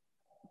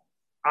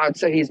I'd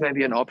say he's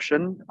maybe an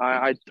option.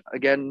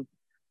 Again,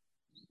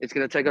 it's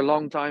going to take a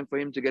long time for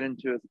him to get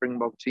into a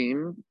Springbok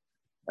team.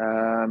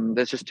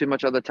 There's just too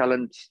much other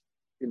talent,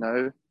 you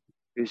know,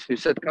 who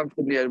sit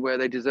comfortably at where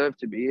they deserve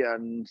to be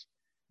and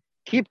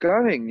keep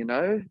going, you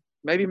know.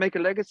 Maybe make a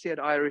legacy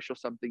at Irish or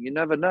something. You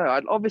never know.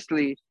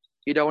 Obviously,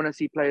 you don't want to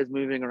see players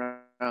moving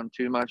around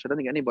too much. I don't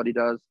think anybody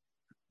does.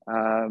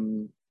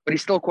 But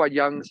he's still quite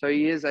young, so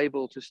he is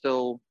able to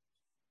still,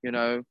 you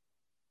know.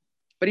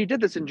 But he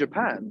did this in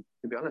Japan,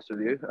 to be honest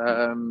with you.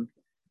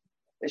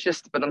 It's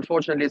just, but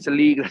unfortunately, it's a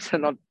league that's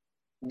not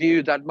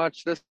viewed that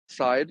much this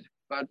side.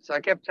 But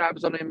I kept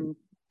tabs on him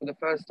for the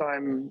first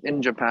time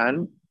in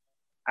Japan,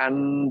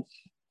 and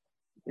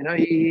you know,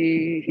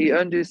 he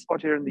earned his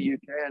spot here in the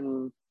UK,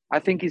 and I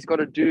think he's got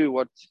to do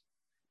what,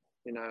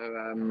 you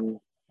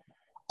know,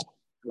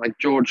 like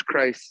George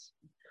Crace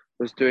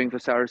was doing for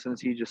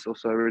Saracens. He just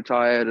also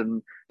retired,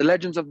 and the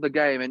legends of the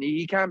game, and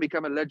he can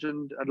become a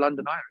legend at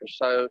London Irish.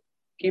 So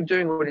keep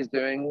doing what he's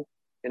doing.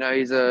 You know,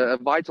 he's a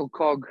vital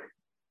cog.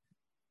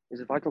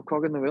 Is a vital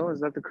cog in the wheel?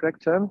 Is that the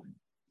correct term?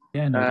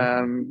 Yeah,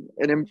 no.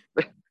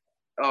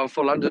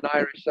 For London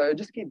Irish. So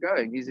just keep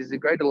going. He's a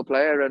great little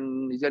player,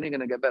 and he's only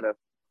going to get better.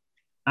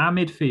 Our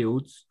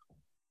midfields,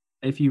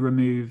 if you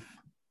remove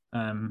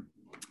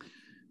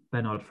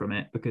Bernard from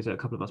it, because a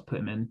couple of us put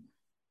him in,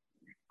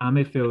 our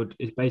midfield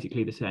is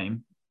basically the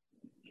same.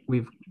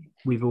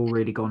 We've all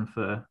really gone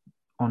for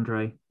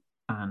Andre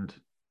and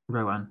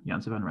Rowan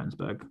Janssen van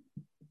Rensburg.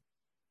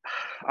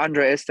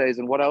 Andre Estes,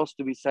 and what else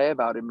do we say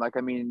about him? Like,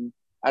 I mean,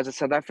 as a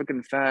South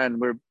African fan,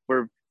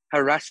 we're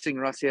harassing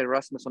Rassie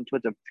Erasmus on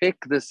Twitter. Pick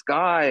this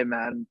guy,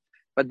 man.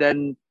 But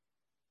then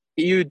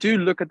you do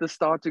look at the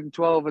starting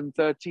 12 and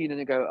 13 and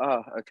you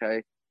go,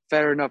 okay,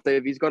 fair enough.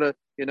 If he's got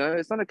you know,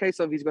 it's not a case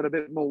of he's got a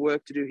bit more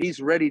work to do. He's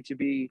ready to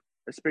be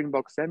a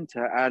Springbok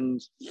centre.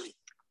 And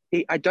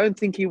I don't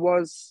think he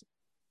was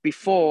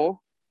before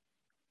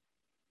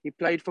he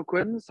played for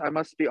Quins, I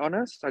must be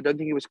honest. I don't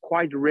think he was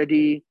quite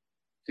ready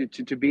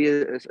to be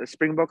a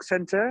Springbok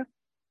centre.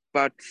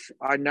 But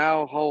I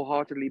now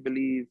wholeheartedly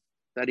believe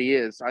that he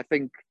is. I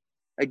think,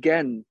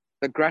 again,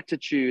 the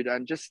gratitude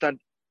and just that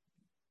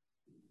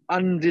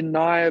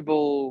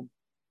undeniable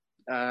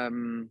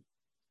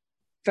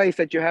faith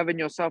that you have in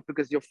yourself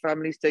because your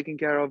family's taking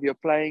care of, you're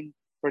playing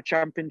for a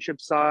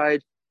championship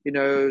side.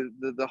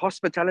 The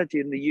hospitality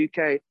in the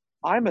UK.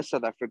 I'm a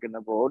South African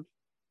abroad.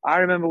 I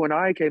remember when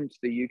I came to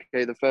the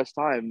UK the first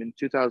time in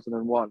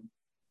 2001,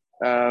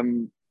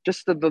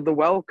 just the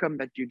welcome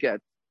that you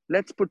get.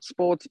 Let's put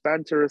sports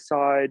banter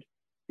aside,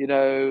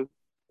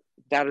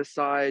 that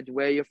aside,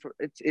 where you're from.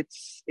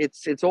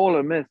 It's all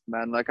a myth,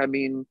 man. Like, I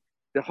mean,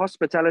 the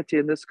hospitality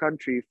in this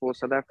country for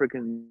South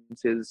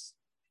Africans is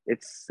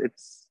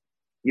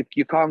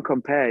you can't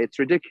compare. It's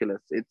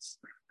ridiculous. It's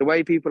the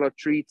way people are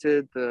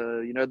treated,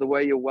 the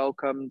way you're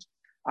welcomed.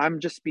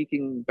 I'm just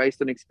speaking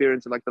based on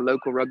experience of like the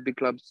local rugby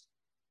clubs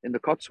in the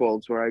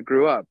Cotswolds where I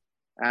grew up,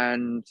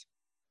 and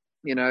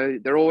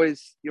you're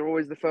always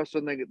the first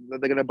one they're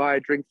going to buy a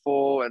drink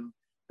for, and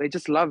they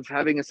just love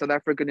having a South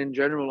African in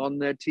general on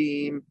their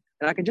team.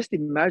 And I can just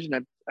imagine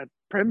at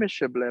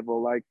Premiership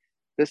level, like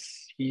this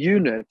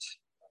unit,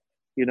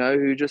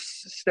 who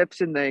just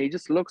steps in there. He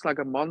just looks like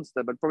a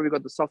monster, but probably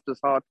got the softest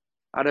heart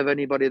out of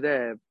anybody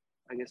there,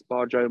 I guess,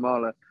 bar Joe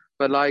Marler.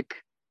 But like,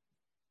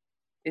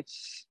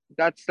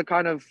 that's the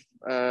kind of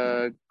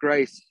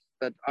grace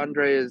that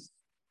Andre is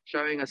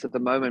showing us at the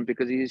moment,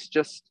 because he's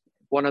just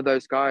one of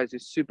those guys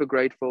who's super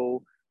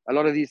grateful. A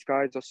lot of these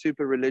guys are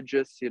super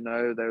religious,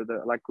 they're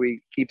like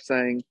we keep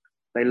saying,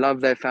 they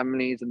love their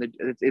families, and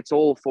it's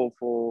all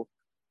for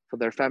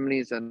their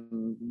families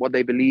and what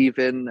they believe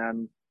in.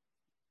 And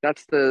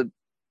that's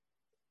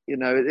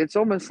it's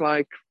almost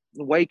like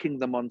waking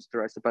the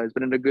monster, I suppose,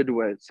 but in a good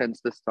way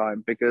sense this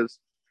time, because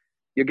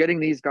you're getting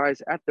these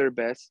guys at their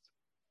best.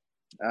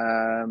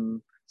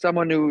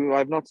 Someone who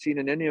I've not seen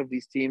in any of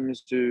these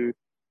teams who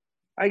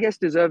I guess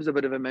deserves a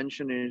bit of a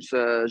mention is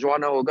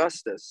Joanna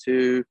Augustus,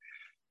 who,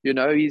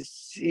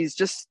 he's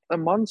just a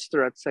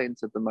monster at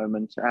Saints at the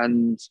moment.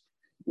 And,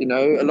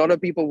 a lot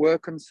of people were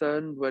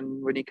concerned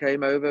when he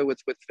came over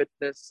with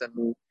fitness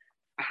and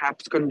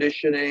perhaps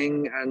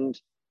conditioning. And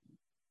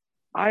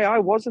I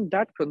wasn't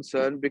that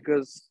concerned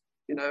because,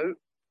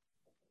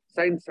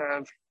 Saints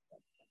have,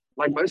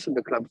 like most of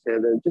the clubs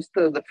here, they're just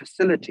the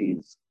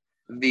facilities,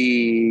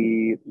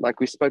 like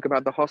we spoke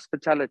about, the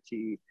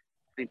hospitality,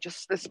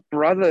 just this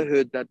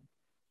brotherhood that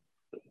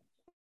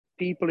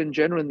people in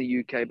general in the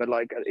UK, but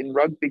like in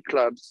rugby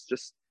clubs,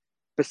 just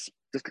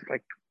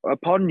like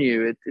upon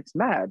you, it's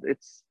mad.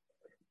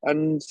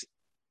 And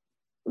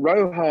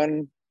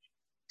Rohan,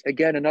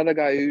 again, another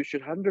guy who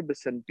should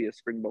 100% be a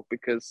Springbok,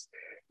 because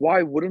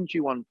why wouldn't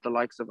you want the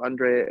likes of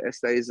Andre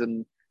Estes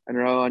and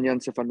Rohan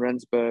Janse van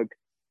Rensburg?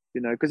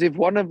 Because if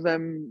one of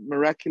them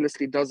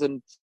miraculously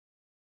doesn't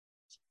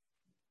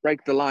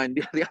break the line,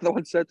 the other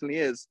one certainly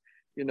is.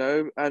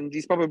 And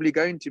he's probably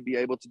going to be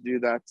able to do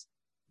that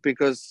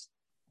because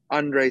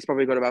Andre's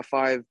probably got about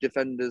 5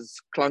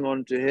 defenders clung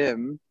on to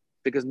him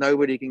because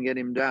nobody can get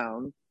him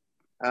down.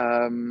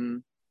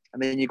 And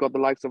then you've got the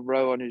likes of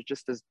Rowan, who's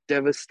just as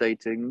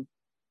devastating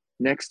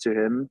next to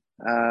him.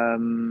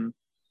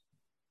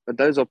 But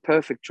those are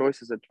perfect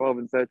choices at 12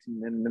 and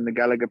 13 in the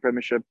Gallagher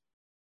Premiership.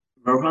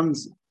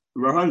 Rohan's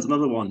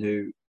another one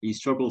who he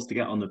struggles to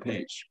get on the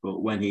pitch,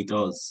 but when he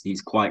does,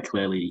 he's quite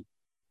clearly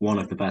one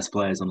of the best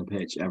players on the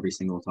pitch every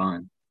single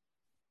time.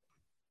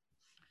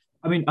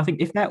 I mean, I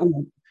think if they're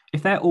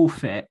all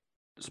fit,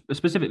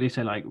 specifically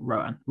say like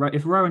Rowan, right?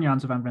 If Rowan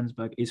Janse van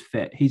Rensburg is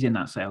fit, he's in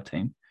that Sale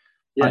team.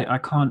 Yeah. I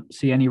can't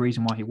see any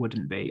reason why he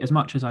wouldn't be. As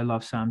much as I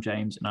love Sam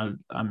James, and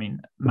I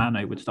mean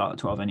Manu would start at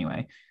 12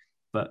 anyway,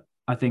 but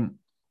I think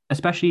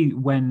especially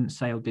when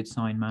Sale did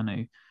sign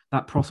Manu,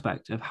 that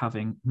prospect of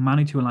having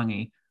Manu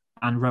Tuolangi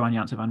and Rowan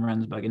Janse van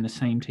Rensburg in the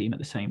same team at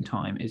the same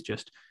time is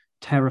just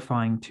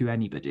terrifying to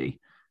anybody.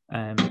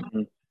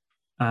 And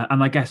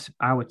I guess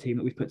our team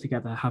that we've put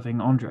together,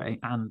 having Andre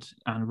and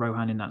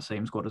Rohan in that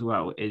same squad as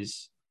well,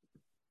 is,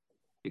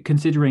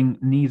 considering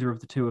neither of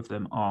the two of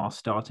them are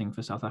starting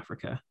for South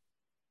Africa,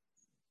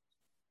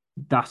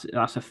 that's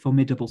a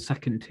formidable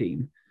second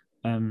team.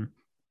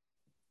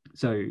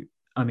 So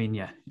I mean,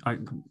 yeah, I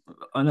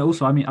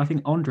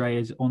think Andre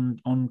is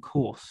on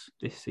course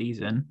this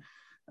season.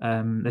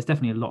 There's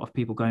definitely a lot of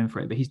people going for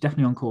it, but he's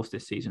definitely on course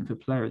this season for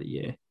Player of the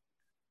Year.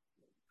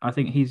 I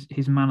think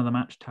his man of the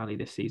match tally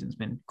this season's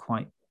been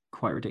quite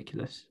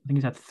ridiculous. I think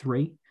he's had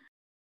 3.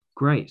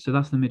 Great. So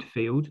that's the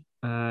midfield.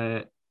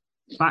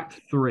 Back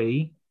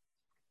 3.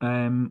 We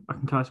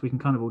can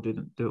kind of all do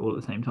it all at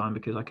the same time,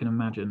 because I can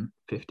imagine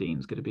 15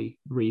 is going to be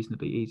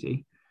reasonably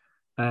easy.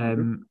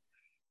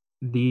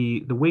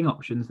 The wing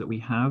options that we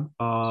have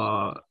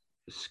are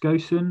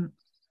Skosen,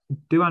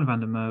 Duan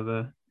van der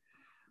Merwe,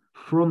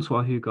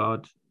 Francois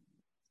Hugard,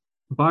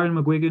 Byron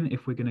McGuigan,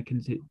 if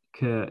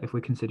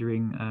we're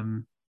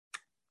considering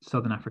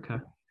Southern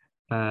Africa,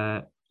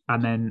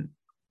 and then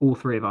all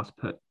 3 of us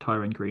put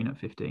Tyrone Green at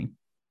 15.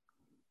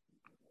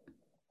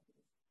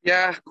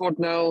 Yeah,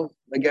 Courtnell,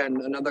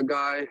 again, another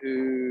guy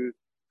who,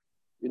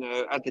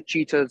 at the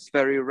Cheetahs,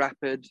 very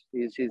rapid.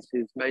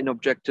 His main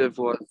objective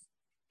was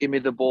give me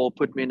the ball,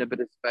 put me in a bit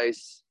of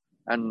space,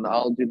 and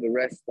I'll do the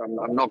rest.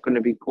 I'm not going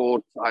to be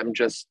caught. I'm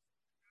just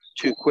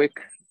too quick.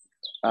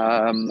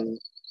 I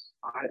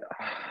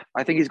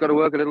think he's got to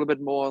work a little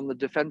bit more on the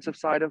defensive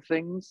side of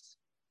things.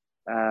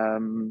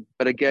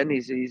 But again,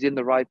 he's in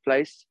the right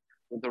place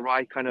with the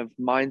right kind of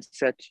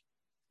mindset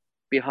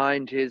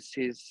behind his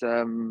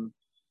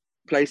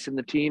place in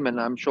the team. And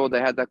I'm sure they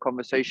had that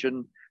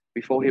conversation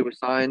before he was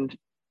signed.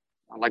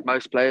 Like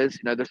most players,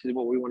 this is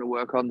what we want to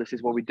work on. This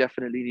is what we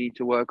definitely need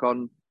to work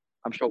on.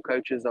 I'm sure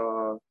coaches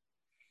are,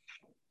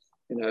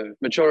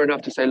 mature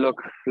enough to say,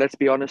 look, let's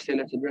be honest here.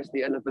 Let's address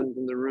the elephant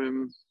in the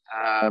room.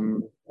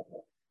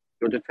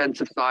 Your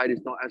defensive side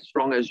is not as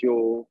strong as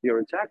your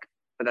attack,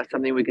 but that's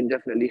something we can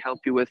definitely help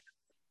you with.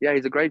 Yeah,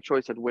 he's a great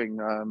choice at wing.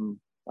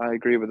 I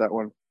agree with that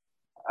one.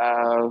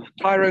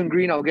 Tyrone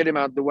Green, I'll get him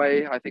out of the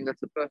way. I think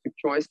that's the perfect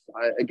choice.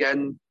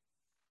 Again,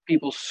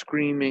 people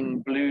screaming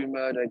blue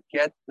murder,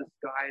 get this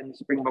guy in the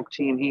Springbok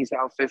team. He's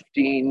our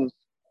 15.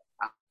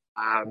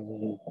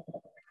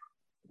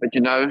 But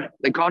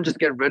they can't just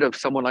get rid of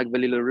someone like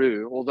Willie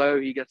Leroux,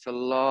 although he gets a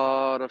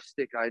lot of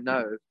stick, I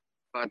know.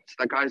 But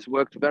that guy's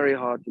worked very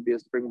hard to be a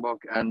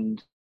Springbok,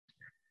 and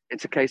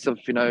it's a case of,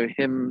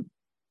 him.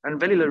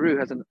 And Willie Leroux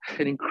has an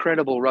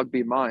incredible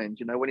rugby mind.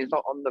 When he's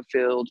not on the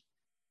field,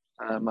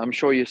 I'm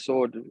sure you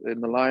saw it in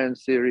the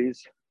Lions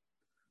series,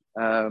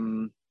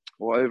 or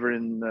over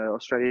in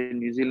Australia and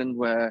New Zealand,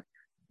 where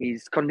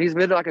he's a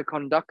bit like a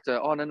conductor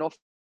on and off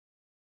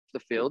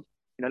the field.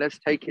 Let's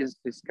take his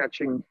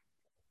catching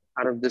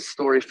out of this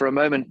story for a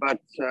moment, but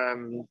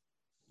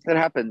it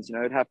happens,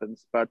 it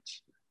happens. But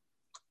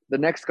the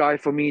next guy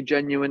for me,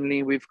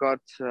 genuinely, we've got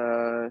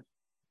Apelele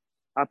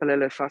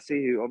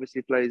Fassi, who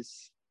obviously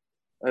plays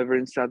over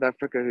in South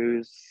Africa,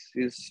 who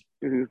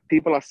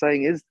people are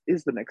saying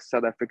is the next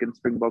South African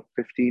Springbok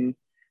 15.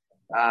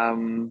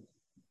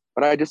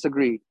 But I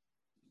disagree.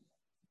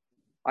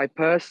 I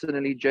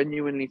personally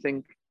genuinely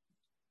think,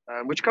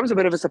 which comes a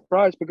bit of a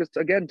surprise, because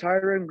again,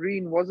 Tyrone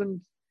Green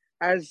wasn't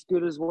as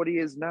good as what he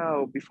is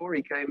now before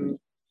he came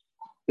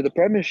to the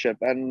Premiership,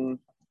 and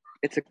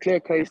it's a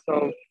clear case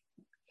of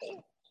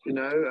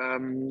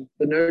the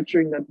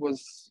nurturing that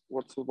was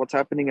what's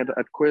happening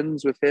at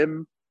Quins with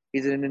him.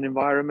 He's in an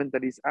environment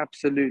that he's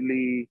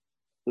absolutely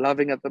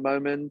loving at the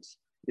moment.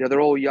 They're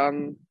all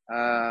young,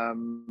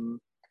 and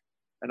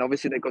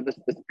obviously they've got this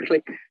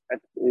click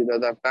at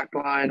that back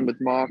line with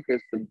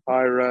Marcus and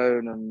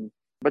Tyrone,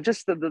 but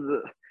just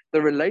the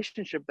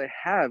relationship they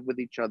have with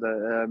each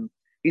other.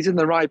 He's in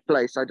the right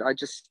place. I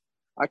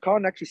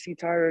can't actually see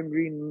Tyrone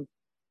Green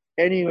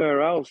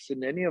anywhere else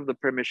in any of the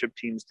Premiership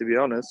teams, to be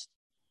honest.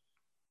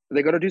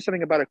 They got to do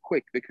something about it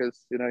quick,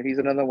 because he's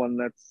another one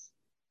that's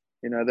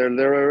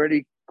they're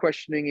already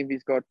questioning if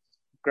he's got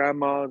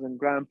grandmas and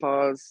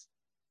grandpas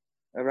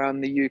around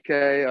the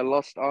UK, a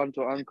lost aunt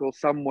or uncle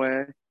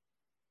somewhere.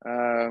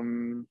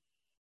 On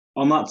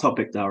that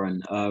topic,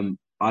 Darren,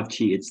 I've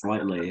cheated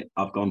slightly.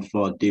 I've gone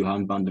for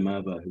Duhan van der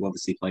Merwe, who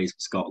obviously plays for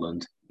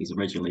Scotland. He's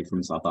originally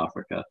from South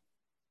Africa.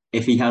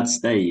 If he had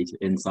stayed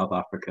in South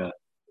Africa,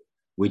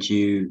 would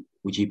you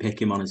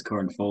pick him on his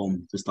current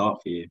form to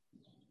start for you?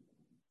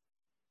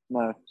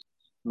 No.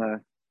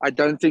 I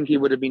don't think he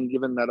would have been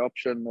given that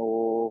option,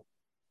 or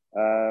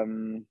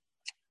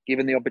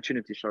given the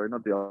opportunity. Sorry,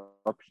 not the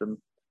option.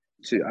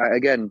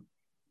 Again,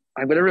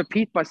 I'm going to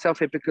repeat myself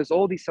here, because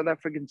all these South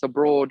Africans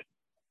abroad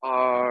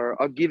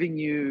are giving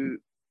you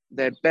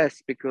their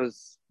best,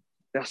 because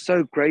they're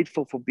so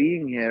grateful for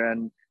being here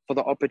and for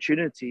the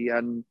opportunity.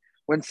 And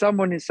when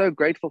someone is so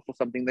grateful for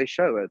something, they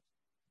show it.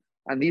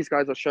 And these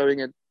guys are showing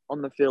it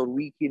on the field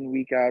week in,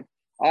 week out.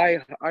 I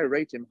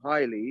rate him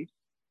highly.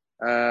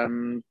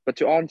 But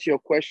to answer your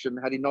question,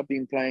 had he not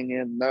been playing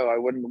here, no, I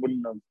wouldn't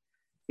have.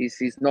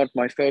 He's not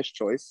my first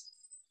choice.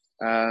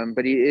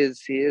 But he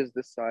is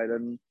this side,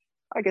 and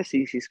I guess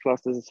he's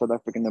classed as a South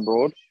African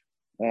abroad.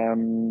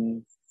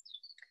 And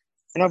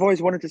I've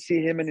always wanted to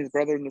see him and his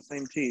brother in the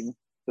same team,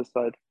 this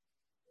side.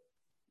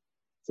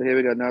 So here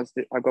we go. Now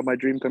I've got my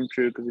dream come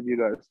true because of you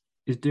guys.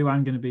 Is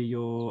Duhan going to be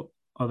your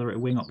other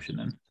wing option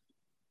then?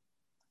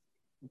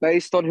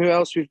 Based on who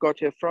else we've got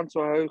here,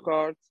 Francois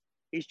Hougaard,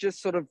 he's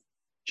just sort of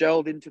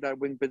gelled into that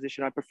wing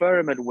position. I prefer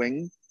him at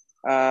wing.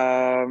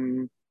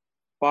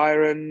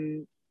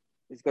 Byron,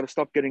 he's got to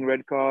stop getting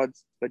red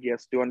cards. But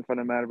yes, Duhan van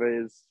der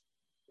Merwe is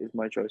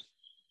my choice.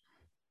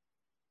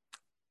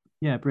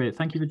 Yeah, brilliant.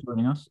 Thank you for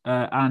joining us.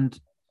 And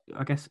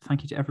I guess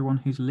thank you to everyone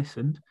who's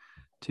listened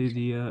to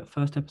the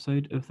first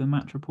episode of the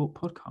Match Report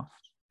podcast.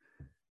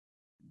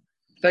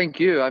 Thank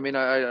you. I mean,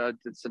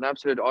 it's an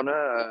absolute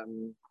honor,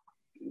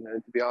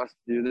 to be asked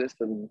to do this,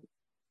 and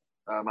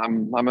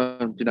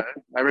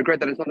I regret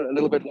that it's not a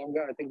little bit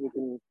longer. I think we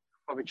can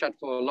probably chat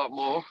for a lot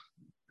more.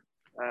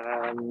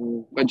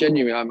 But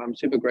genuinely, I'm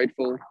super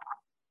grateful,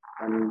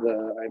 and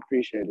I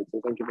appreciate it.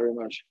 So thank you very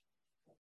much.